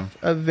layers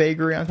of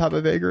vagary on top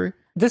of vagary.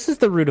 This is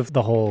the root of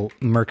the whole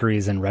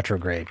Mercury's in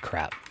retrograde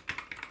crap.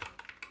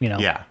 You know?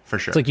 Yeah, for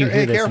sure. It's like you Hey,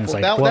 hear this and careful. it's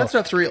like, That well,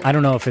 stuff's real. I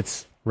don't know if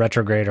it's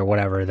retrograde or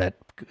whatever that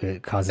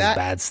causes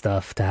bad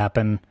stuff to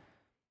happen.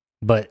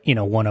 But, you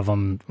know, one of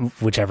them,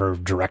 whichever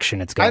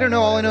direction it's going. I don't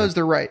know. All I know is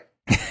they're right.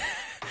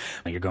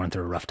 You're going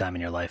through a rough time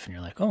in your life and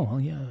you're like, oh, well,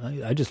 yeah,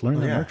 I just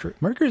learned that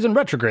Mercury's in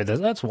retrograde.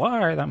 That's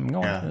why I'm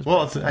going Yeah. through this.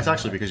 Well, it's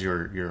actually because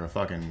you're a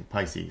fucking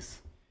Pisces.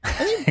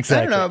 Exactly.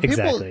 I don't know.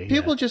 Exactly.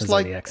 People yeah. just The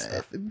like zodiac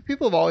stuff.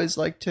 people have always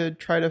liked to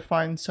try to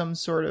find some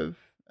sort of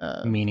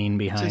Meaning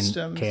behind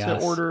system chaos.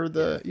 to order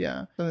the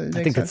I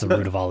think that's the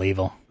root of all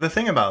evil. The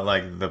thing about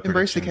like the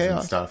Embrace the predictions and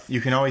chaos. stuff,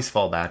 you can always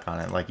fall back on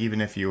it. Like even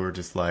if you were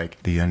just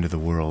like, the end of the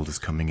world is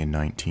coming in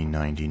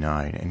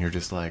 1999, and you're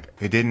just like,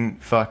 it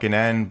didn't fucking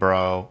end,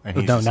 bro. And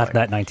he's No, just not like,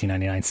 that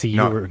 1999. See,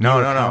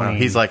 No.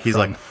 He's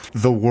like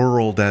the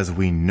world as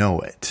we know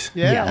it.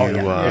 Yeah.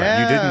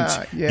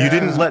 You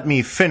didn't let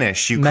me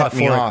finish. You cut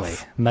me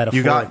off.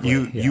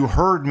 You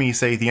heard me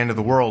say the end of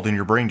the world, and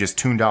your brain just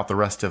tuned out the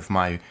rest of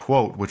my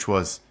quote, which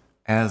was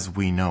as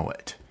we know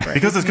it,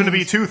 because it's going to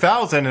be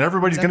 2000 and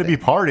everybody's going to be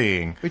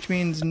partying, which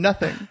means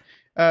nothing.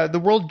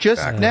 The world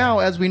just now,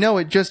 as we know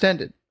it, just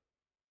ended.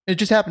 It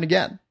just happened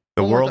again.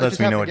 The world as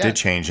we know it did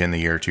change in the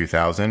year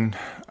 2000,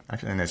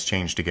 and it's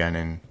changed again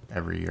in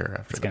every year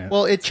after that.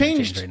 Well, it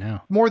changed right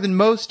now. more than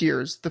most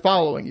years the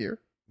following year.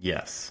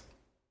 Yes,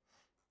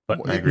 But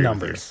I agree with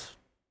numbers.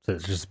 So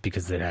it's just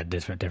because they had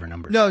different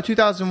numbers. No,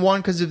 2001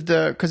 because of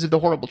the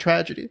horrible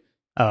tragedy.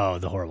 Oh,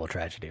 the horrible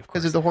tragedy, of course.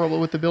 Because of the horrible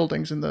with the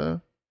buildings and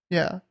the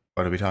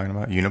What are we talking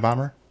about?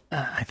 Unabomber?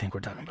 I think we're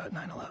talking about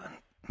 9/11.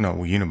 No,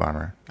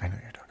 Unabomber. I know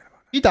you're talking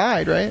about. He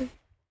died, right?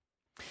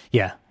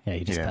 Yeah,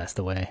 he just passed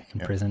away in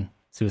prison.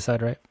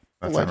 Suicide, right?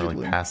 That's not Allegedly.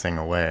 really passing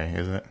away,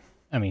 is it?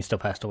 I mean, he still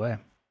passed away.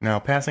 No,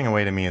 passing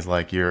away to me is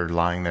like you're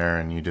lying there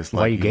and you just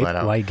Why like you let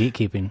out. Why you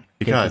gatekeeping?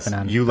 Because Gatekeeping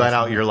on you let passing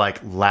out away? your like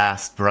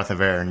last breath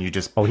of air and you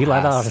just Oh, he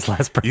let out passed. his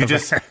last breath You of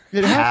just air.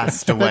 It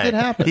passed happened. That away. did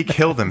happen. He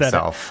killed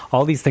himself.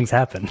 All these things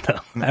happened, though.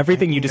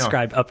 Everything you know-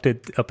 described up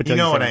until You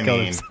know said what he I killed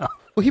mean. himself.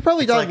 Well, he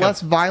probably died like a-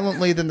 less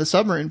violently than the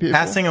submarine people.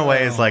 Passing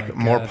away is like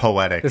more God.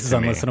 poetic. This is to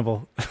me.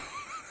 unlistenable.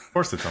 Of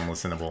course, it's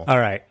unlistenable. All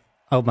right,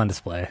 I'll on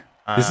display.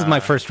 This is my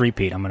first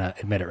repeat. I'm going to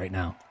admit it right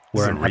now.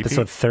 We're is on a repeat?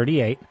 episode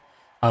 38.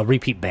 A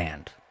repeat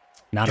band.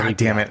 Not a God repeat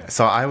damn album. it!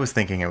 So I was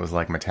thinking it was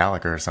like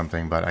Metallica or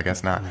something, but I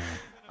guess not.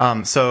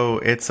 So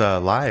it's a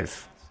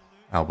live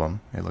album.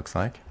 It looks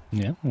like.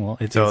 Yeah, well,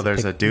 it's So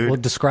there's a dude- Well,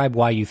 describe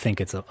why you think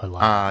it's a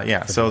live.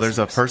 Yeah, for so the there's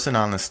a listeners. person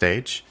on the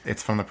stage.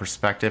 It's from the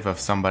perspective of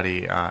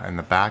somebody in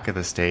the back of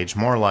the stage,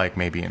 more like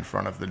maybe in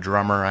front of the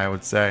drummer, I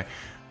would say.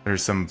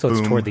 There's some So boom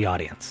it's toward the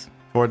audience.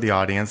 toward the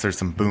audience. There's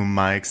some boom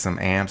mics, some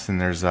amps, and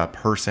there's a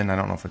person. I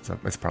don't know if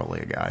it's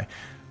probably a guy.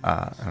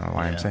 I don't know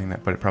why I'm saying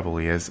that, but it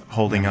probably is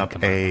holding up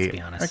Come on, let's be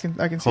a honest.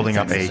 I can see holding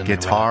the up sense. a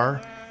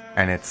guitar,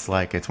 and it's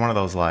one of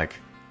those like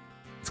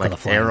called a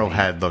flying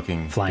arrowhead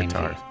looking Flying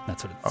guitars. V.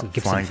 That's what it's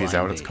Gibson Flying V is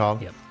that what it's V.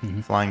 called? Yep.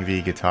 Mhm. Flying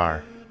V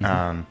guitar.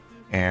 And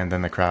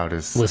then the crowd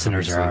is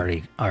Listeners are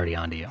obviously- already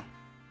onto you.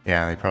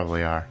 Yeah, they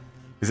probably are.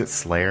 Is it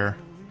Slayer?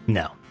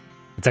 No,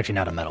 it's actually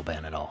not a metal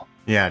band at all.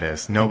 Yeah, it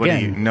is. Nobody.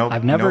 Again,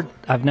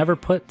 I've never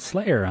put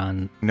Slayer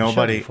on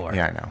nobody. the show before.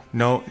 Yeah, I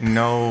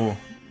know.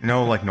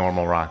 No, like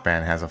normal rock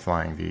band has a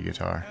flying V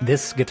guitar.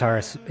 This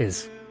guitarist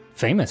is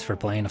famous for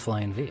playing a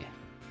flying V,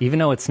 even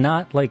though it's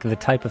not like the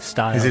type of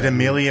style. Is it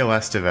Emilio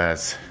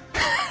Estevez?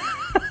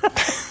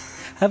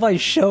 Have I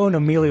shown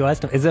Emilio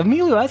Estevez? Is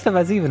Emilio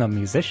Estevez even a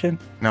musician?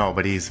 No,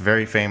 but he's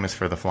very famous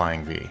for the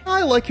flying V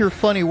I like your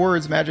funny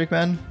words, Magic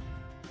Man.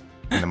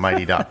 and the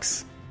Mighty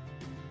Ducks.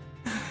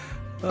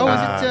 Oh,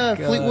 is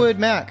it Fleetwood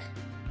Mac?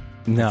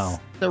 No,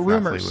 The Not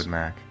rumors. Fleetwood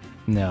Mac.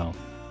 no.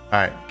 All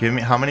right, give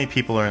me how many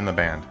people are in the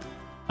band?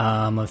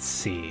 Let's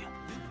see.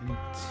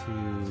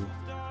 1,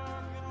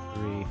 2,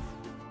 3,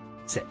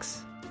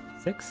 6.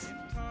 6?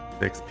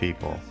 6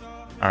 people.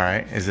 All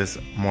right, is this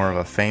more of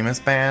a famous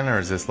band or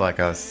is this like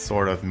a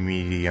sort of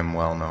medium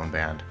well-known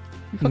band?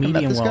 You fucking met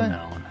Medium this well guy?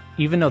 known.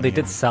 Even though they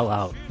did sell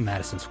out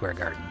Madison Square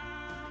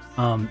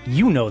Garden.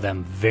 You know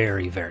them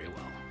very, very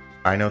well.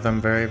 I know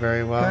them very,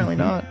 very well. Apparently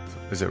not.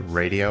 Is it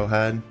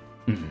Radiohead?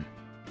 Mm-mm.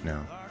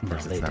 No, of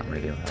course They it's not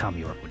did. Radiohead. Tom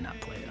York would not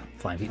play a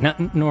flying V.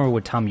 Nor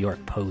would Tom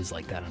York pose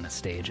like that on a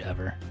stage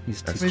ever.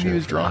 He's too Maybe he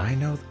was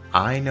drunk.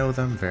 I know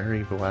them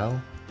very well.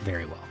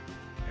 very well.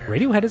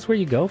 Radiohead is where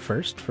you go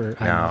first for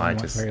No, I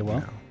just very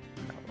well. no.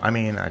 I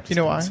mean, I just You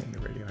know why? haven't seen the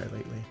Radiohead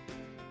lately.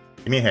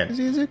 Give me a hint. Is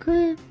he a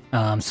creep?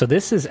 So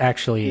this is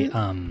actually Wait.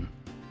 My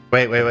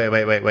This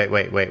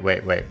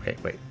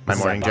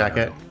is morning at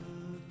jacket.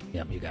 Bonnaroo.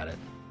 Yep, you got it.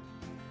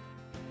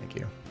 Thank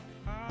you.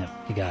 Yep,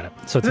 you got it.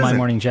 So it's This My isn't-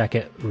 Morning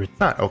Jacket. It's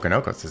not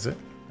Okanokos, is it?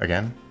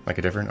 Again, like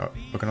a different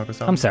Okanokos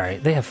song. I'm sorry,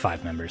 they have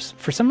 5 members.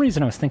 For some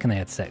reason, I was thinking they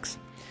had 6.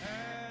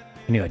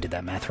 I knew I did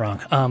that math wrong.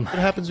 What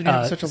happens when you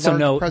have such a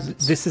large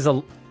presence? This is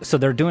so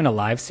they're doing a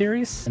live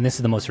series, and this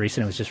is the most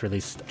recent. It was just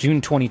released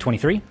June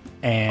 2023,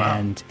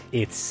 and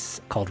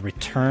it's called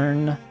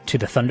Return to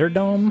the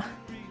Thunderdome.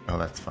 Oh,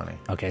 that's funny.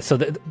 Okay, so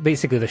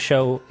basically the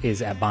show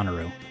is at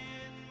Bonnaroo,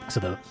 so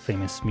the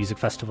famous music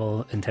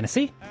festival in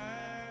Tennessee,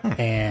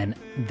 and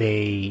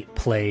they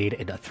played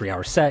a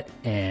 3-hour set,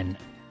 and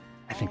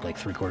I think like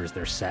 3/4 of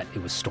their set,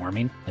 it was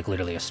storming, like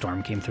literally a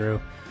storm came through,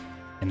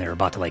 and they were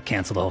about to like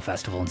cancel the whole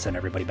festival and send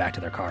everybody back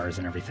to their cars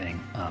and everything.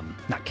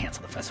 Not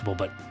cancel the festival,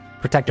 but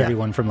protect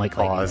everyone from like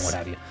lightning and what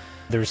have you.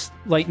 There's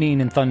lightning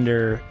and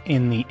thunder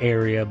in the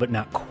area, but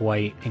not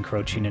quite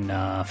encroaching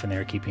enough, and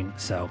they're keeping,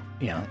 so,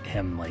 you know,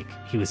 him, like,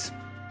 he was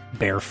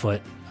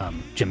barefoot.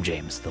 Jim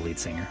James, the lead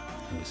singer,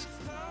 who was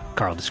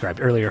Carl described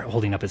earlier,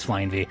 holding up his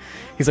flying V.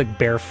 He's like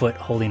barefoot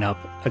holding up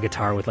a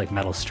guitar with like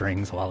metal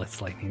strings while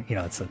it's like, you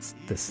know, it's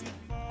this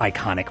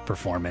iconic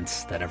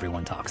performance that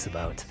everyone talks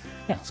about.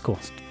 Yeah, it's cool.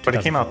 It's But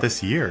it came out 2004.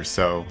 this year,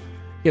 so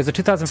Yeah, it's a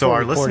 2004 so our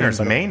recording, listeners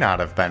but may not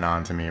have been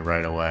on to me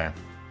right away.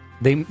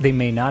 They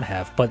may not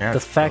have, but Yeah, the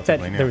it's fact that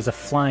relatively new. there was a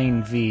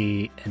flying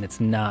V and it's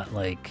not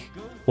like,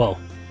 well,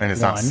 And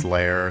it's not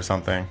Slayer or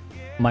something.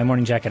 My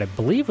Morning Jacket, I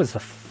believe, was the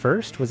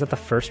first. Was that the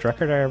first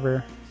record I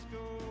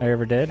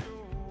ever did?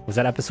 Was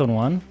that episode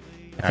 1?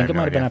 I think have it no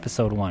might have been idea.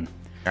 episode 1.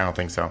 I don't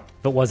think so.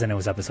 If it wasn't, it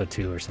was episode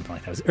 2 or something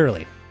like that. It was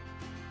early.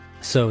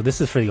 So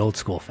this is for the old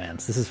school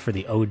fans. This is for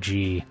the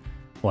OG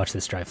Watch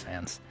This Drive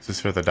fans. This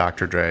is for the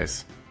Dr.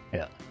 Dre's.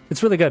 Yeah,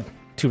 it's really good.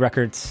 2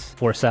 records,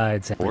 4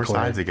 sides. 4 recorded.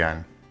 sides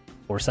again.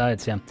 4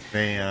 sides, yeah.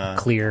 They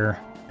Clear.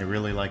 They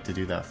really like to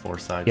do that 4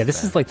 sides. Yeah,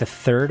 this thing. is like the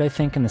 3rd, I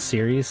think, in the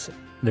series.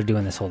 They're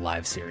doing this whole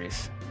live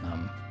series.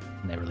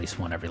 And they release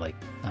one every, like,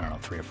 I don't know,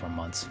 3 or 4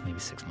 months, maybe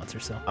 6 months or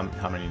so.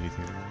 How many do you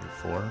think they're going to do?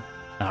 4?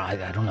 I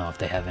don't know if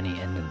they have any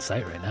end in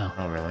sight right now.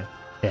 Oh, really?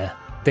 Yeah.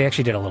 They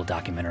actually did a little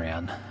documentary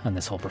on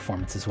this whole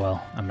performance as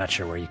well. I'm not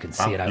sure where you can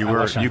see it.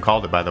 You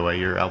called it, by the way.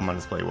 Your album on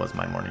display was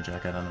My Morning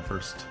Jacket on the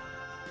first.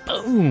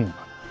 Boom!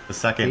 The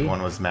second See?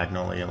 one was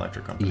Magnolia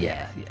Electric Company.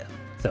 Yeah.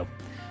 So,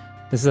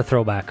 this is a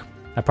throwback.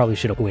 I probably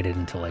should have waited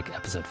until, like,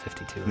 episode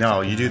 52. or No,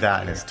 something you do like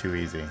that and it's too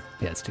easy.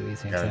 Yeah, it's too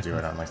easy. You gotta exactly. do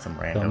it on like some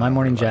So, random. My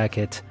Morning like,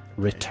 Jacket,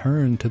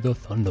 Return to the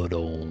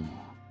Thunderdome.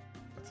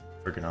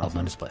 Freaking Album on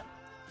awesome. display.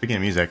 Speaking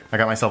of music, I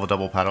got myself a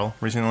double pedal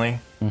recently,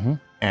 Mm-hmm.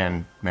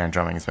 and man,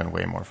 drumming has been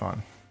way more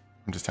fun.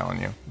 I'm just telling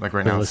you. Like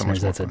right For now, the it's so much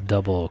listeners, more that's a fun.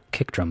 double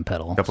kick drum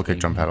pedal. Double kick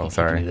drum pedal, you can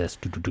sorry. do this.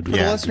 For the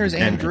Yeah. listeners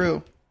and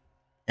Drew.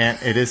 And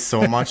it is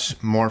so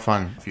much more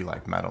fun if you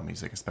like metal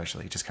music,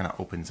 especially. It just kind of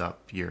opens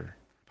up your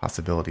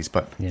possibilities.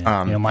 But Yeah.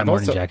 My I've Morning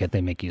also- Jacket,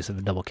 they make use of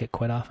the double kick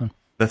quite often.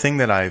 The thing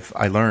that I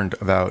learned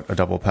about a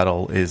double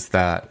pedal is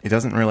that it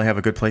doesn't really have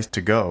a good place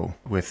to go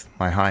with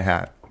my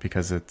hi-hat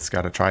because it's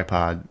got a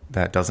tripod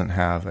that doesn't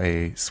have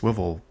a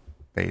swivel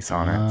base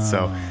on it.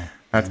 So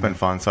that's been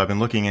fun. So I've been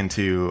looking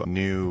into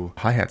new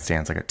hi-hat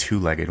stands, like a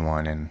 2-legged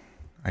one, and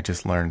I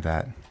just learned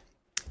that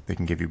they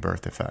can give you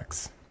birth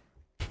defects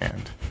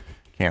and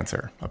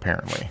cancer,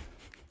 apparently,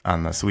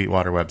 on the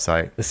Sweetwater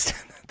website.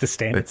 The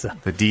stand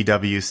itself. The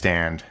DW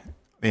stand,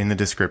 in the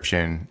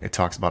description, it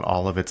talks about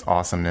all of its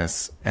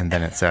awesomeness, and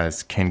then it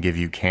says can give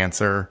you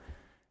cancer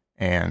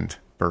and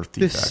birth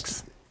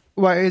defects.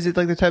 Why is it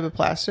like the type of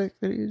plastic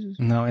that it uses?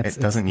 No, It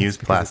doesn't use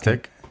because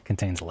plastic. It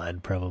contains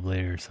lead, probably,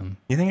 or some.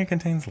 You think it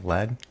contains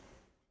lead?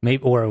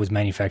 Maybe, or it was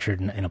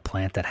manufactured in a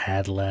plant that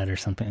had lead or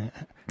something.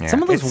 Yeah,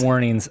 some of those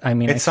warnings, I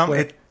mean,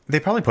 they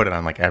probably put it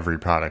on like every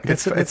product.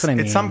 That's what I mean.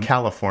 It's some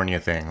California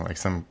thing, like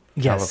some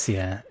It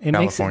California.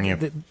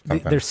 makes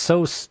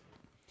it,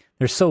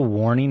 they're so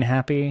warning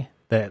happy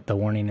that the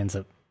warning ends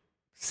up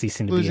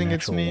ceasing to Losing be an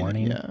its actual meaning,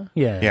 warning.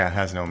 Yeah, it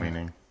has no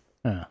meaning.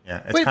 Yeah.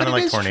 Yeah, it's kind of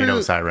like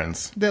tornado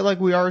sirens. That like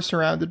we are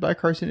surrounded by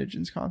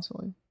carcinogens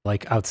constantly.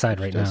 Like outside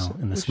right now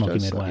in the smoky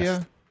Midwest.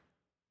 Yeah.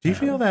 Do you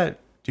feel that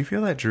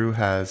Drew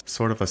has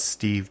sort of a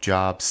Steve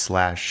Jobs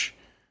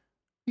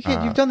 /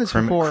 You've done this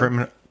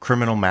before.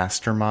 Criminal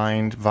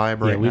mastermind vibe right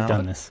now? Yeah, we've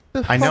done this.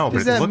 I know,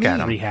 but look at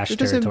him. Rehash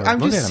territory. territory.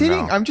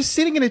 I'm just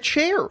sitting in a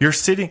chair. You're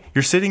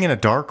sitting in a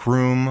dark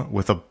room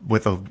with a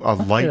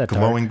light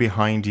glowing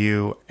behind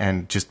you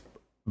and just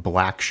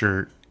black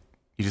shirt.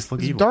 You just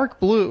look it's evil.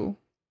 Dark blue.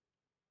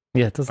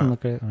 Yeah, it doesn't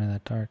look really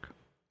that dark.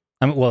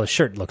 I mean, well, the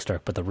shirt looks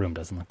dark, but the room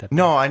doesn't look that dark.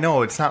 No, I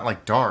know it's not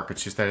like dark.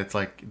 It's just that it's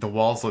like the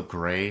walls look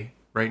gray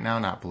right now,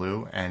 not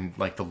blue, and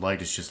like the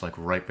light is just like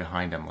right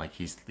behind him, like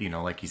he's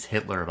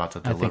Hitler about to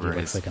deliver. I think he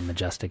looks like a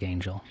majestic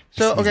angel.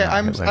 So okay,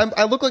 I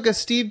look like a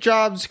Steve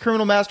Jobs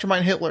criminal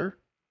mastermind Hitler.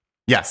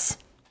 Yes.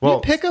 Well,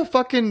 you pick a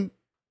fucking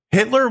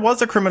Hitler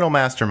was a criminal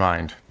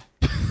mastermind.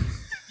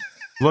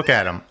 Look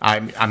at him.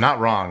 I'm not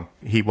wrong.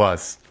 He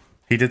was.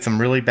 He did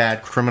some really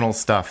bad criminal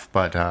stuff,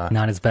 but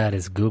not as bad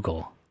as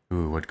Google.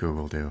 Ooh, what'd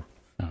Google do?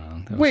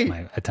 That was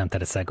my attempt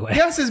at a segue.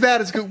 Yes, as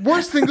bad as Google.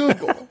 Worse than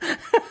Google.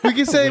 We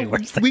can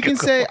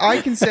say.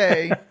 I can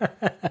say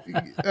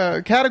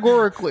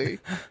categorically,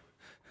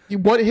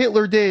 what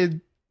Hitler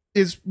did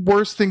is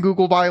worse than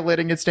Google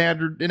violating its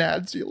standard in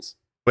ad deals.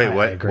 Wait,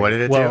 what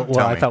did it do? Well,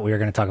 I thought we were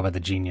going to talk about the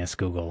genius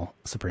Google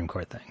Supreme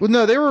Court thing. Well,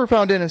 no, they were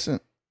found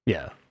innocent.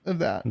 Yeah, of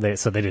that.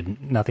 So they did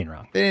nothing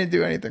wrong. They didn't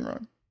do anything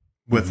wrong.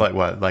 With like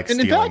what? Like and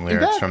stealing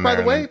lyrics from there.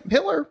 By the way,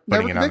 Hitler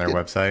putting it on their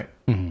website.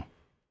 Mm-hmm.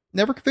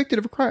 Never convicted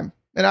of a crime.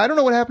 And I don't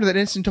know what happened to that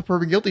instant until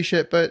proven guilty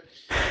shit, but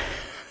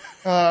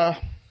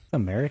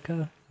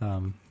America?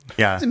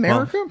 Yeah. It's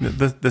America?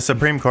 Well, the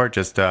Supreme Court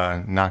just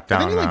knocked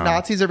down. Have any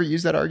Nazis ever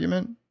used that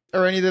argument?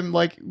 Or any of them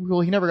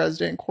well, he never got his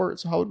day in court,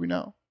 so how would we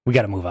know? We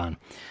got to move on.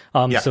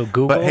 So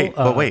Google.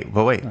 But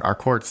wait. Our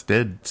courts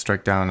did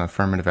strike down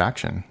affirmative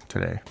action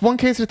today. One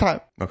case at a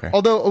time. Okay.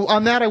 Although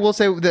on that, I will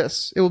say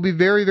this: it will be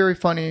very, very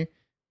funny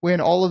when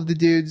all of the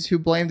dudes who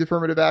blamed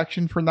affirmative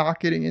action for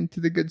not getting into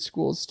the good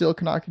schools still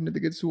cannot get into the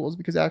good schools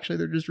because actually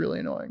they're just really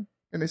annoying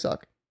and they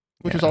suck,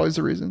 which is always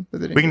the reason that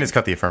they didn't. We can just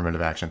cut the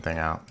affirmative action thing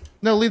out.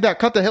 No, leave that.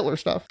 Cut the Hitler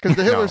stuff because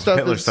the Hitler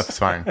stuff is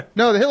fine.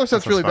 No, the Hitler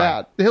stuff's really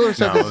bad. The Hitler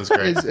stuff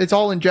is it's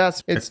all in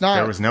jest. It's not.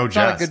 There was no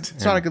jest.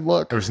 It's not a good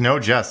look. There was no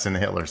jest in the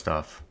Hitler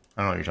stuff.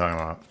 I don't know what you're talking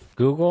about.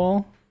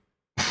 Google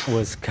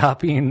was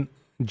copying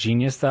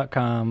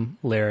Genius.com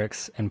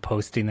lyrics and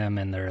posting them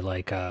in their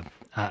like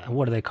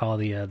what do they call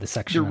the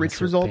section? The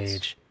rich results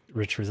page?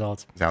 Rich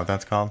results. Is that what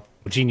that's called?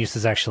 Genius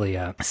is actually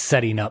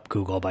setting up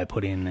Google by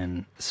putting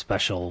in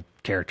special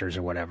characters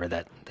or whatever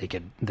that they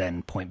could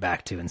then point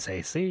back to and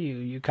say, see,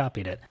 you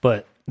copied it.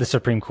 But the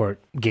Supreme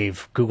Court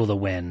gave Google the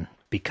win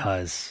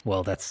because,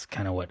 well, that's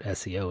kind of what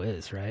SEO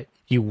is, right?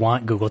 You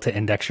want Google to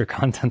index your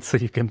content so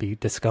you can be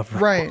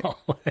discoverable.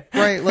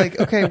 Right. Like,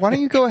 okay, why don't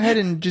you go ahead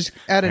and just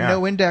add a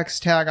no index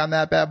tag on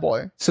that bad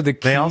boy? So the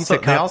key they also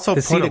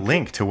put a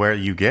link to where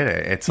you get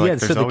it. It's like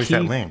there's always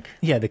that link.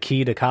 Yeah, the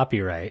key to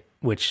copyright,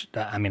 which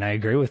I mean, I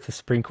agree with the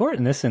Supreme Court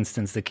in this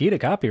instance. The key to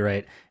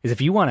copyright is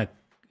if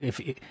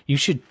you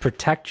should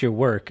protect your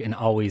work and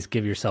always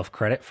give yourself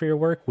credit for your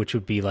work, which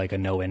would be like a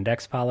no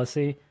index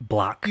policy.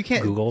 Block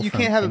Google. You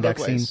can't have it both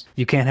ways.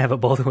 You can't have it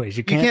both ways.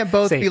 You can't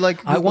both say, be like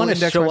Google I want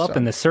to show up stuff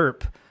in the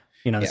SERP,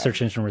 the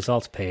search engine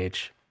results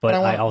page, but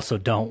I also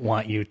don't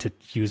want you to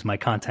use my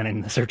content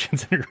in the search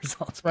engine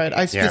results page. Right.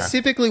 I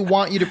specifically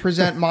want you to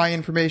present my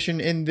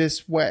information in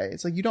this way.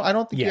 It's like I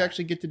don't think you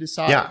actually get to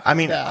decide. Yeah, I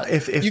mean, that.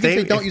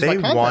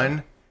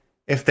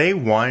 if they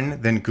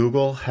won, then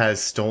Google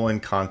has stolen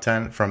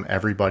content from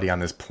everybody on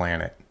this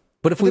planet.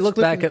 But if we look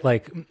back at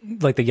like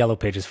the yellow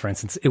pages, for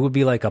instance, it would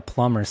be like a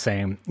plumber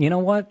saying, you know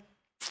what?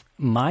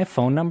 My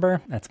phone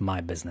number, that's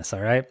my business,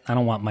 all right? I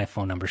don't want my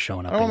phone number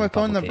showing up in your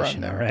publication. I don't want my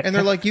phone number on there. Right? And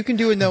they're like, you can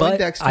do a no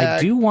index tag. I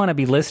do want to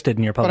be listed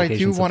in your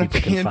publication so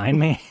people can find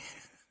me.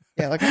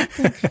 Yeah, like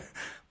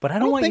but I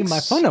don't want my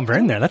phone number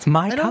in there. That's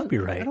my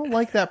copyright. I don't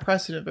like that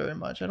precedent very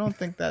much. I don't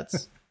think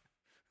that's...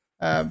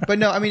 but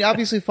no, I mean,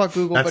 obviously, fuck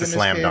Google. That's but a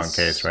slam dunk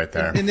case right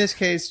there. In this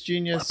case,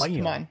 Genius,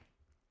 come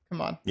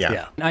on.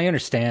 Yeah. I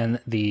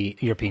understand the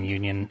European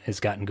Union has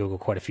gotten Google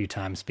quite a few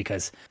times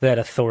because that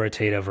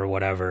authoritative or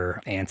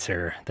whatever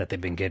answer that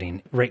they've been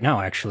getting. Right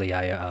now, actually,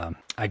 I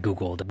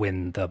Googled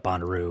when the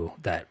Bonnaroo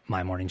that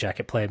My Morning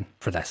Jacket played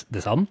for this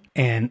album,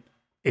 and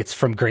it's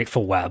from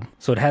Grateful Web,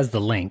 so it has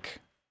the link.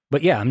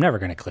 But yeah, I'm never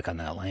going to click on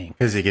that link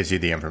because it gives you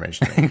the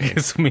information.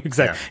 Exactly.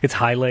 Yeah. It's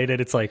highlighted.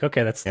 It's like,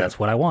 okay, that's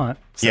what I want.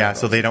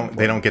 So they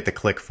don't get the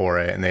click for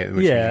it, and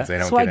which means they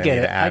don't get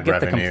any ad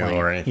revenue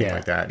or anything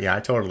like that. Yeah, I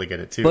totally get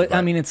it too. But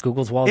I mean, it's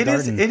Google's walled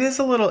garden. It is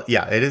a little.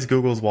 Yeah, it is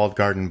Google's walled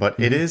garden, but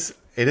it is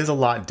it is a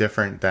lot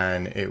different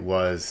than it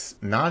was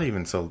not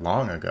even so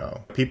long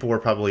ago. People were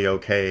probably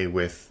okay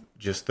with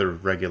just the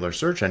regular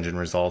search engine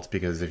results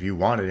because if you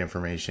wanted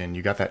information,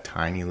 you got that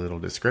tiny little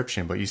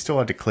description, but you still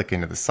had to click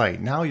into the site.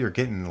 Now you're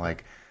getting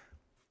like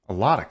a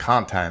lot of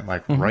content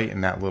like right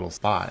in that little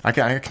spot. I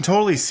can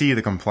totally see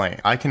the complaint.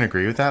 I can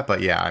agree with that,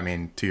 but yeah, I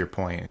mean, to your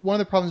point. One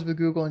of the problems with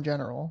Google in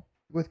general,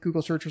 with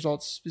Google search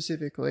results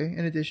specifically,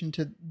 in addition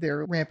to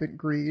their rampant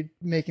greed,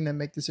 making them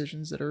make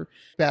decisions that are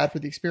bad for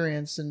the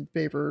experience and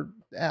favor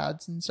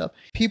ads and stuff,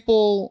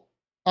 people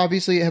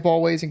obviously have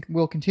always and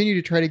will continue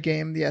to try to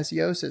game the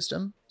SEO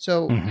system.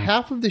 So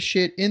half of the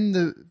shit in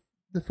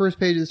the first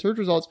page of the search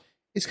results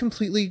is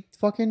completely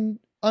fucking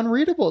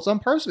unreadable. It's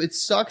unparsable. It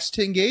sucks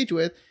to engage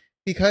with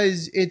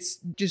because it's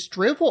just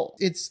drivel.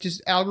 It's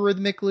just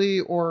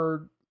algorithmically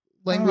or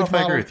language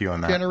model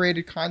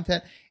generated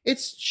content.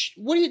 It's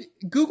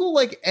Google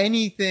like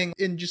anything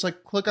and just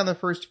like click on the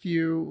first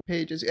few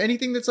pages.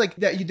 Anything that's like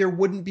that there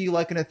wouldn't be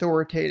like an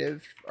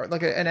authoritative or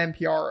like an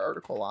NPR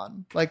article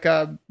on, like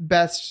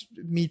best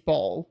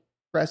meatball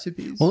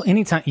recipes. Well,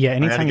 anytime you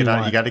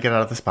got to get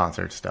out of the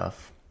sponsored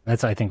stuff.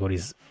 That's I think what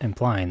he's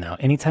implying though.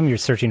 Anytime you're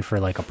searching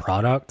for like a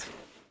product,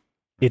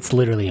 it's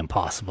literally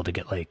impossible to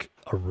get like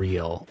a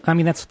real. I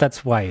mean,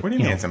 that's why. What do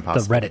you mean it's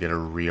impossible to get a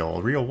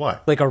real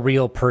what? Like a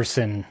real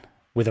person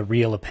with a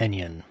real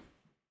opinion.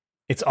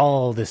 It's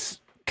all this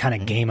kind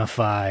of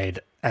gamified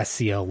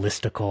SEO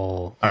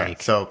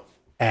listicle, so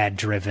ad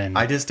driven.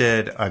 I just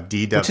did a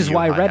DW, which is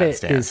why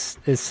Reddit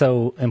is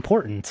so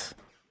important,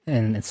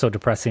 and it's so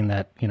depressing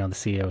that the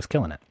CEO is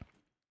killing it.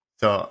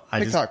 So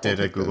I just did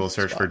a Google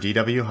search for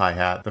DW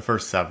hi-hat. The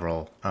first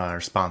several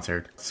are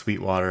sponsored.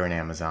 Sweetwater and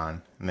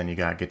Amazon. And then you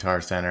got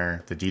Guitar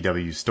Center, the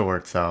DW store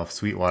itself,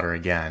 Sweetwater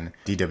again,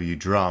 DW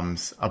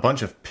drums, a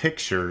bunch of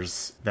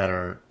pictures that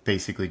are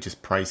basically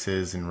just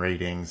prices and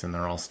ratings, and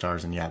they're all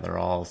stars. And yeah, they're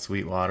all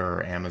Sweetwater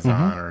or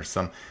Amazon or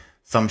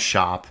some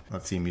shop.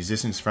 Let's see,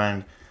 Musician's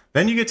Friend.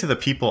 Then you get to the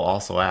people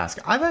also ask.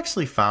 I've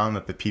actually found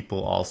that the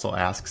people also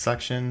ask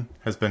section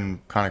has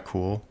been kind of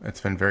cool. It's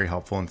been very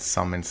helpful in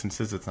some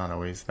instances. It's not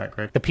always that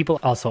great. The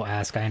people also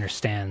ask, I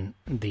understand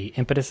the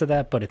impetus of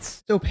that, but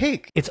it's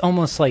opaque. It's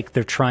almost like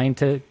they're trying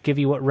to give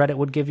you what Reddit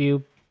would give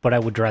you, but I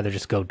would rather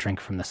just go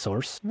drink from the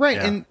source. Right,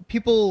 yeah. And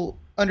people,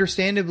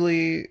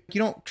 understandably, you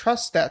don't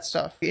trust that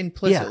stuff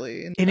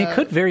implicitly. Yeah. And it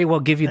could very well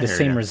give you the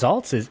same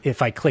results as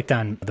if I clicked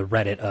on the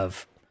Reddit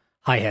of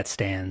hi-hat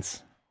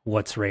stands.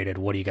 What's rated?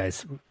 What do you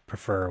guys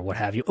prefer? What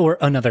have you? Or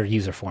another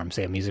user form,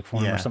 say a music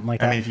form or something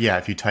like that. I mean,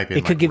 if you type in,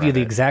 it could give you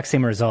the exact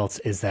same results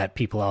as that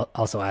people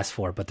also ask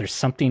for. But there's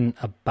something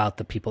about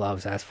the people I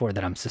was asked for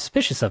that I'm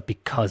suspicious of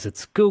because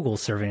it's Google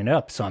serving it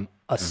up. So I'm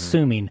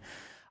assuming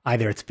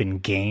either it's been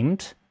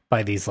gamed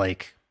by these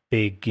like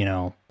big,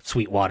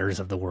 Sweetwaters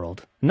of the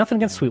world. Nothing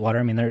against Sweetwater.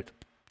 I mean, they're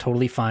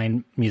totally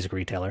fine music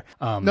retailer.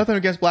 Nothing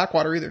against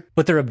Blackwater either.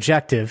 But their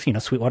objective,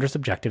 Sweetwater's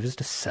objective is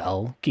to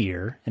sell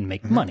gear and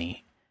make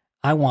money.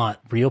 I want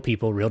real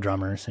people, real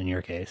drummers, in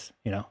your case,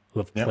 who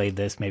have played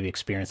this, maybe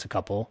experienced a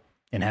couple,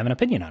 and have an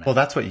opinion on it. Well,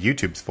 that's what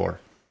YouTube's for.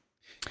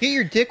 Get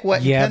your dick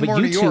wet and more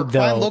New York.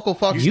 Find local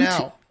fucks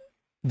now.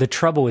 The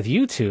trouble with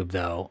YouTube,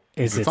 though,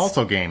 is it's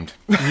also gamed.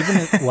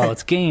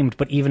 It's gamed,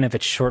 but even if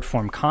it's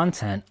short-form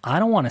content, I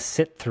don't want to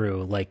sit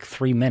through like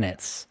 3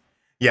 minutes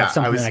of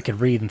something I could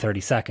read in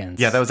 30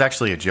 seconds. Yeah, that was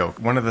actually a joke.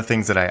 One of the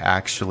things that I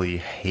actually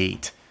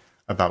hate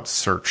about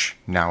search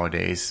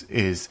nowadays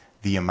is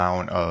the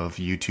amount of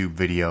YouTube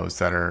videos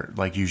that are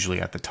like usually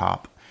at the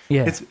top.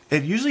 Yeah.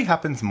 It usually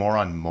happens more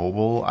on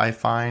mobile, I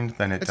find,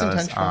 than it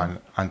does on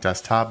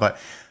desktop.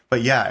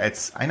 But yeah,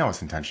 I know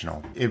it's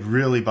intentional. It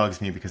really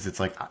bugs me because it's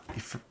like,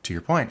 to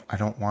your point, I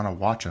don't want to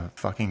watch a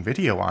fucking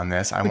video on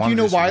this. I want to do you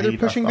know why they're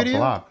pushing video?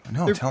 Blog.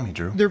 No, tell me,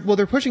 Drew.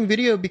 They're pushing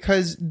video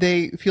because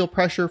they feel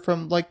pressure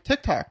from like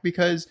TikTok,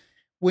 because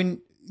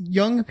when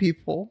young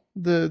people,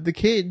 the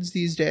kids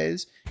these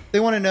days, they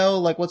want to know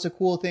like what's a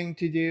cool thing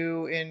to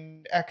do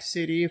in X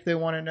city. If they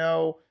want to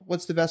know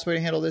what's the best way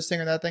to handle this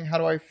thing or that thing, how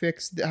do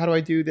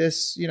I do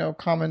this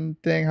common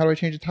thing, how do I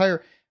change a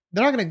tire,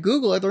 they're not going to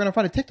Google it, they're going to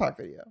find a TikTok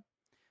video.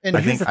 And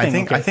I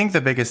think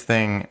the biggest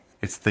thing,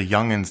 it's the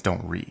youngins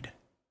don't read.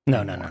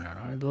 No, the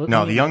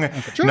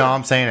youngins. Okay. No,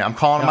 I'm saying it. I'm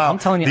calling them out. I'm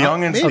telling you, the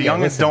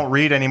youngins don't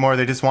read anymore.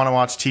 They just want to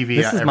watch TV.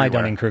 This is my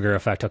Dunning-Kruger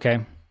effect.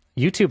 Okay,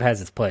 YouTube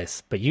has its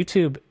place, but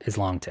YouTube is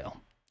long tail.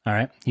 All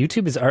right,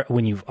 YouTube is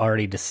when you've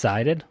already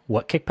decided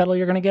what kick pedal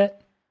you're going to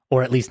get,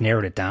 or at least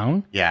narrowed it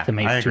down to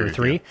maybe 2 or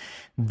 3.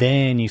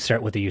 Then you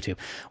start with the YouTube.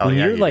 When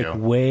you're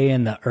way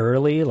in the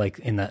early, like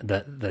in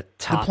the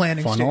top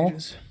planning funnel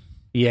stages.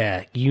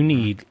 Yeah, you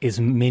need as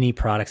many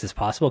products as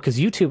possible because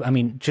YouTube, I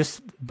mean,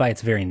 just by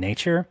its very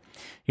nature,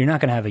 you're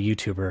not going to have a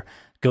YouTuber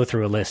go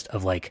through a list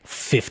of like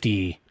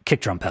 50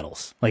 kick drum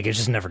pedals. Like, it's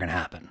just never going to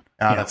happen.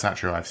 That's not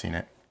true. I've seen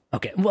it.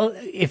 Okay, well,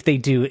 if they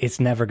do, it's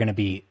never going to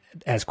be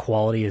as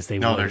quality as they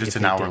would. No, they're just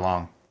an hour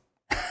long.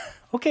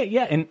 Okay,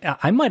 yeah, and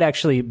I might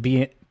actually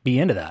be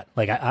into that.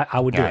 Like, I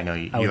would do it. I know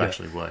you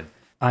actually would.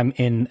 I'm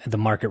in the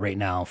market right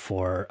now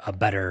for a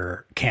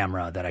better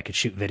camera that I could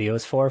shoot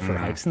videos for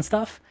hikes and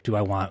stuff. Do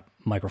I want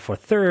Micro Four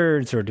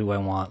Thirds, or do I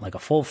want like a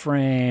full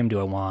frame? Do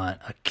I want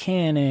a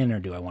Canon, or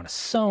do I want a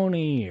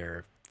Sony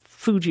or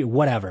Fuji or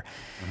whatever?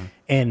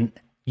 And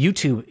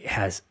YouTube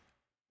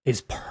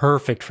is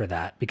perfect for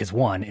that because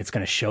one, it's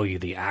going to show you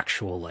the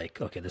actual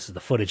like, okay, this is the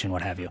footage and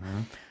what have you.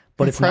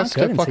 But it's not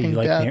good until you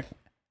like.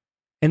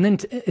 And then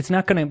it's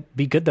not going to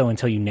be good though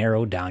until you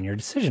narrow down your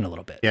decision a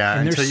little bit. Yeah,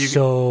 and there's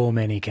so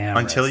many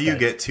cameras until you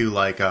get to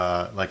like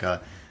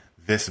a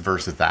this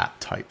versus that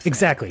type thing.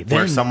 Exactly.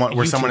 Where Then someone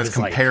has is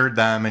like, compared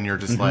them and you're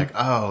just like,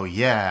 oh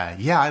yeah,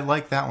 I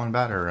like that one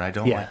better. I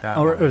don't like that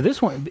one. Or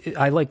this one,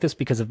 I like this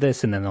because of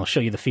this, and then they'll show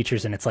you the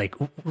features, and it's like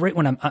right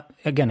when I'm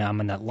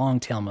in that long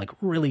tail, I'm like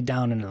really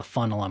down into the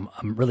funnel.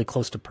 I'm really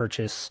close to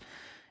purchase,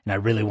 and I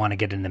really want to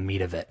get in the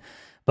meat of it.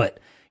 But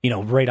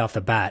right off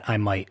the bat, I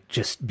might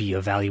just be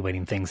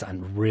evaluating things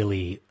on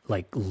really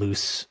like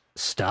loose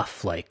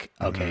stuff like,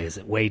 okay, is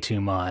it way too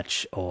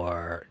much,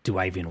 or do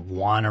I even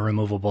want a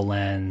removable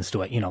lens?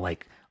 Do I,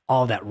 like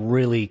all that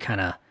really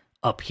kind of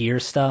up here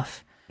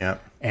stuff. Yeah.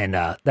 And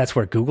that's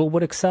where Google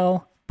would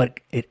excel, but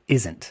it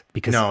isn't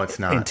because no, it's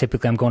not. And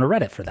typically I'm going to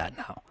Reddit for that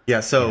now. Yeah.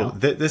 So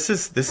this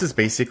is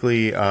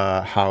basically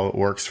how it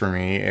works for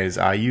me is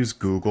I use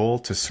Google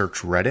to search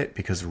Reddit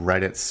because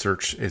Reddit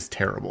search is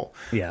terrible.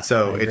 Yeah.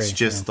 So it's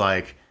just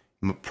like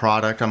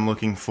product I'm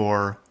looking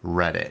for,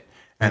 Reddit.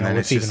 And then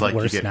it's just like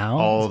you get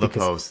all the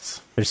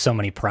posts. There's so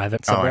many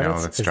private subreddits. Oh, I know,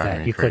 that's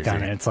driving me you crazy. click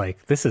on it, it's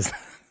like, this is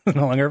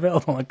no longer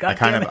available. Like, I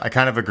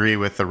kind of agree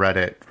with the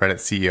Reddit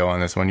CEO on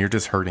this one. You're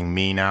just hurting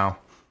me now.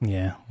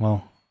 Yeah,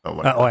 well,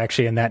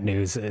 actually, in that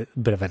news, a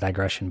bit of a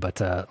digression, but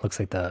looks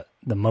like the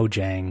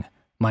Minecraft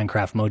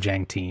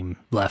Mojang team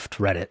left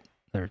Reddit.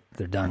 They're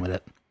done with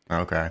it.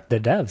 Okay. The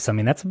devs. I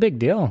mean, that's a big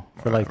deal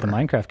for like the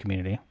Minecraft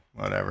community.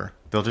 Whatever.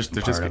 They're just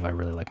I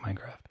really like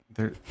Minecraft.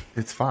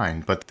 It's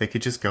fine, but they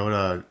could just go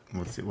to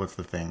what's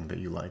the thing that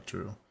you like,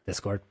 Drew?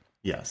 Discord.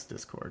 Yes,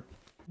 Discord.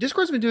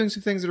 Discord's been doing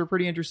some things that are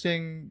pretty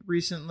interesting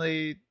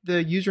recently.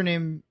 The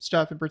username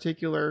stuff in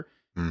particular,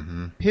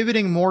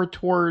 pivoting more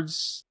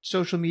towards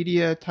social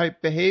media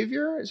type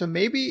behavior. So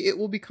maybe it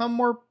will become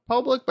more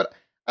public, but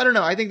I don't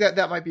know. I think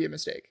that might be a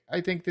mistake. I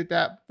think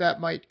that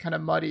might kind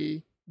of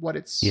muddy what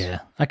it's. Yeah,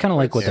 I kind of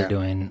like what they're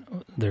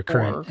doing. Their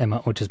current,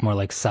 which is more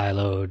like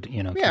siloed.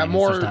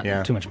 There's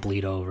not too much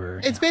bleed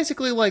over. It's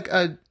basically like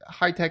a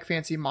high tech,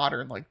 fancy,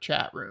 modern like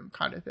chat room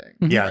kind of thing.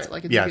 Yeah,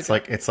 right?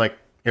 it's like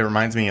it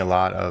reminds me a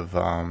lot of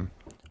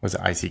was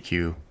it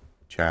ICQ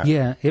chat?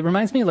 Yeah, it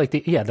reminds me of like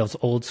those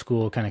old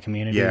school kind of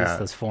communities,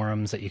 those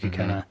forums that you could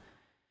kind of.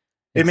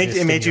 It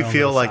made you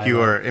feel like you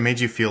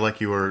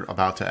were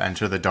about to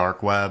enter the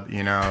dark web,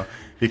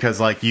 because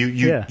like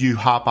you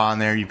hop on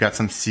there, you've got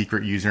some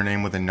secret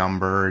username with a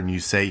number, and you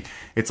say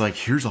it's like,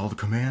 here's all the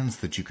commands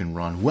that you can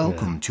run.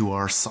 Welcome to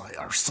our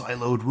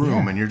siloed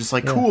room, and you're just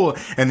like, cool,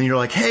 and then you're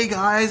like, hey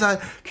guys,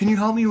 can you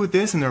help me with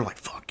this? And they're like,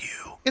 fuck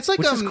you. It's like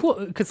which is cool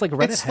because like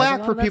Reddit it's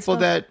Slack for people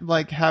that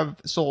like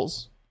have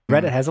souls.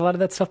 Reddit has a lot of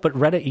that stuff, but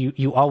Reddit,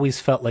 you always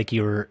felt like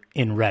you were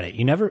in Reddit.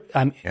 You never,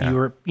 you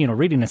were,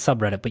 reading a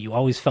subreddit, but you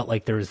always felt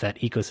like there was that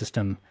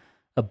ecosystem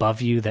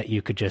above you that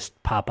you could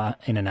just pop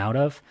in and out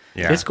of.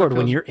 Yeah. Discord,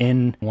 when you're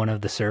in one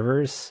of the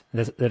servers,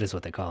 that is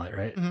what they call it,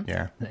 right? Mm-hmm.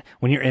 Yeah.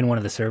 When you're in one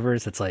of the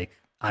servers, it's like,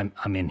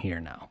 I'm in here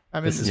now.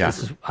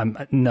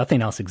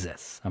 Nothing else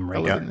exists. I'm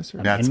right in this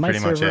room. That's in my pretty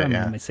server, much it. I'm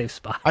Yeah. in my safe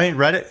spot. I mean,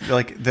 Reddit,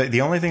 like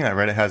the only thing that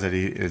Reddit has that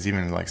is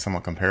even like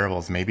somewhat comparable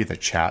is maybe the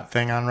chat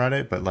thing on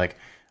Reddit, but like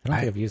I don't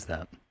think I've used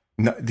that.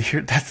 No,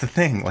 that's the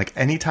thing. Like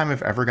anytime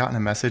I've ever gotten a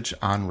message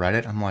on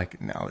Reddit, I'm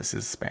like, no, this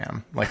is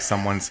spam. Like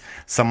someone's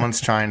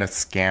trying to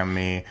scam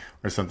me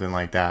or something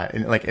like that.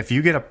 And like if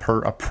you get a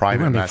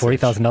private message,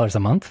 $40,000 a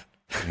month.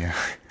 Yeah,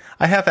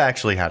 I have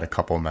actually had a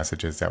couple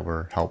messages that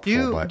were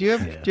helpful. Do you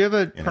have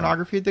a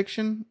pornography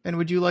addiction? And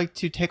would you like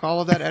to take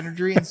all of that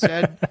energy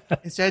instead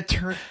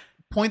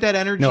point that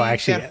energy,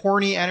 that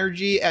horny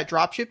energy at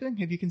dropshipping?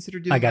 Have you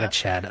considered doing that? I got a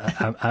Chad.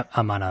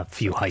 I'm on a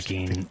few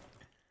hiking.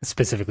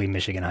 Specifically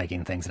Michigan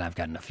hiking things, and I've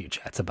gotten a few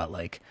chats about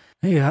like,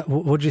 hey,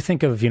 what'd you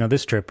think of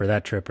this trip or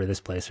this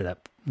place or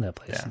that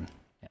place?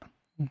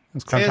 Yeah.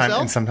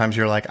 And sometimes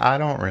you're like, I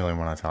don't really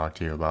want to talk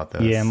to you about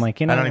this. Yeah, I'm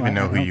like, I don't even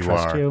know who you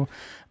are. You.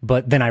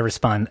 But then I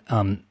respond,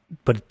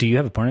 but do you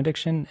have a porn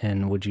addiction,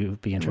 and would you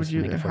be interested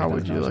in making $40,000 how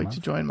would you like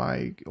to join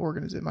my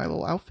organization, my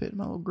little outfit,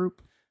 my little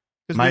group?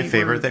 My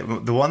favorite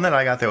thing, the one that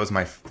I got that was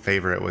my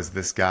favorite was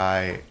this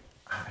guy.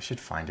 I should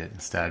find it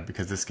instead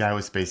because this guy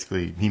was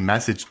basically, he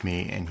messaged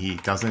me and he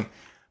doesn't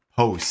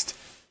post.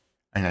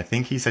 And I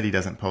think he said he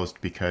doesn't post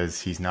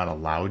because he's not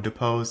allowed to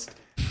post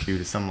due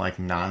to some like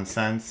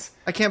nonsense.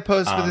 I can't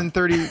post within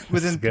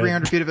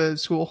 300 feet of a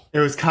school. It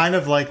was kind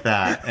of like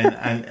that.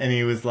 And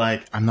he was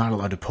like, I'm not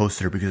allowed to post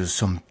there because of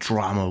some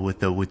drama with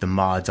the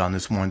mods on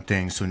this one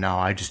thing. So now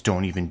I just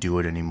don't even do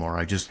it anymore.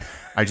 I just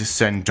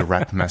send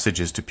direct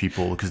messages to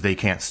people because they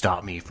can't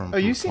stop me from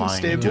you seem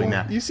stable. Doing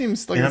that. You seem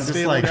like a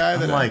stable guy.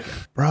 I'm like,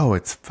 bro,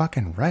 it's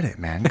fucking Reddit,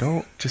 man.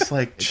 Go just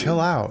like chill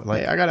out.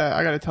 Like, hey, I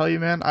gotta tell you,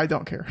 man, I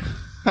don't care.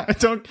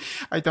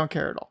 I don't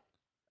care at all.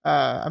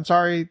 I'm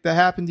sorry that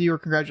happened to you, or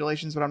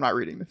congratulations, but I'm not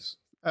reading this.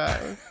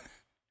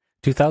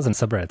 2,000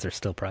 subreddits are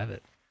still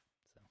private.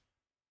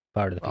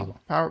 Power to the people.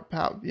 Power,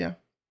 yeah.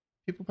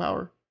 People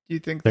power. Do you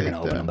think they're going to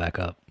open them back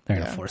up? They're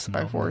going to force them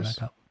to open them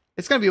back up.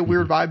 It's going to be a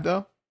weird vibe,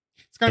 though.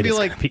 It's going to be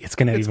like it's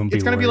going to even be.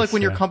 It's going to be like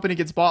when your company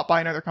gets bought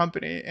by another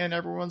company, and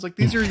everyone's like,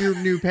 "These are your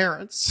new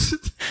parents."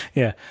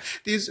 Yeah.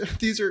 These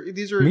are.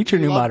 Meet your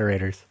new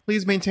moderators.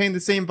 Please maintain the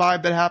same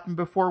vibe that happened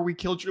before we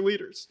killed your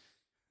leaders.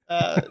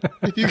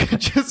 If you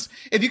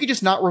could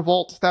just not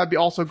revolt, that would be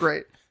also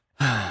great.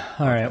 All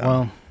right.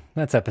 Well,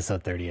 that's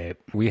episode 38.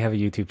 We have a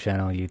YouTube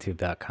channel,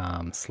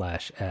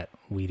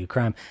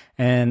 youtube.com/@WeDoCrime,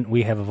 and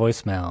we have a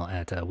voicemail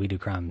at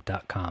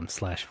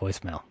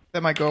WeDoCrime.com/voicemail.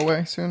 That might go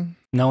away soon.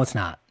 No, it's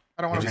not.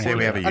 I don't want to. Did you say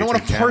we have a YouTube channel? I don't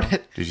want to port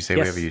it. Did you say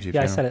we have a YouTube channel?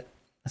 Yeah, I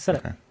said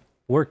it. Okay.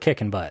 We're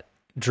kicking butt.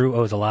 Drew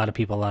owes a lot of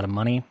people a lot of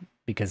money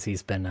because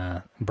he's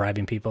been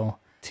bribing people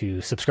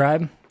to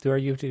subscribe to our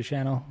YouTube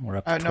channel. We're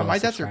up to 12 no, my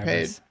debts are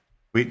paid.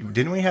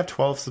 Didn't we have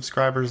 12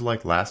 subscribers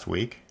like last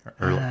week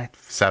or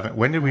 7?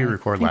 When did we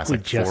record last?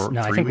 Like 4?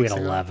 No, I think we had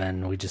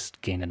 11. We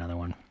just gained another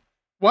one.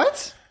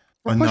 What?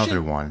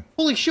 Another one.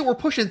 Holy shit! We're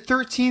pushing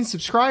 13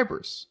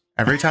 subscribers.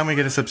 Every time we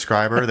get a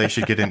subscriber, they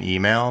should get an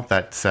email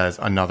that says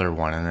another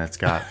one, and it's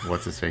got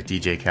what's his face,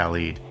 DJ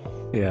Khaled.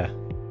 Yeah,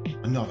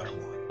 another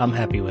one. I'm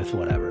happy with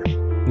whatever.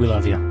 We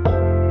love you.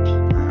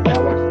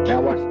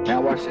 Now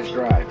watch this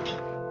drive.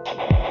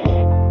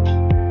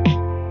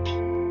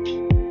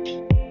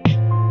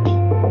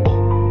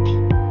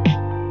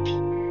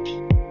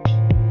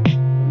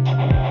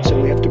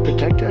 So we have to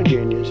protect our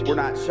genius. We're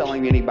not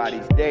selling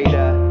anybody's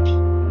data.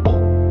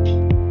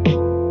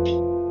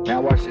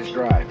 Now watch this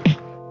drive.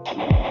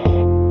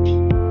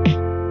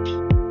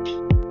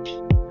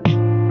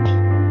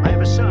 I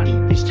have a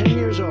son. He's 10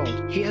 years old.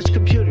 He has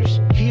computers.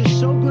 He is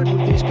so good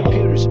with these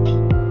computers.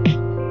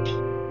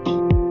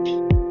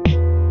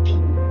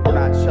 We're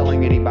not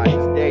selling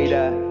anybody's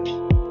data.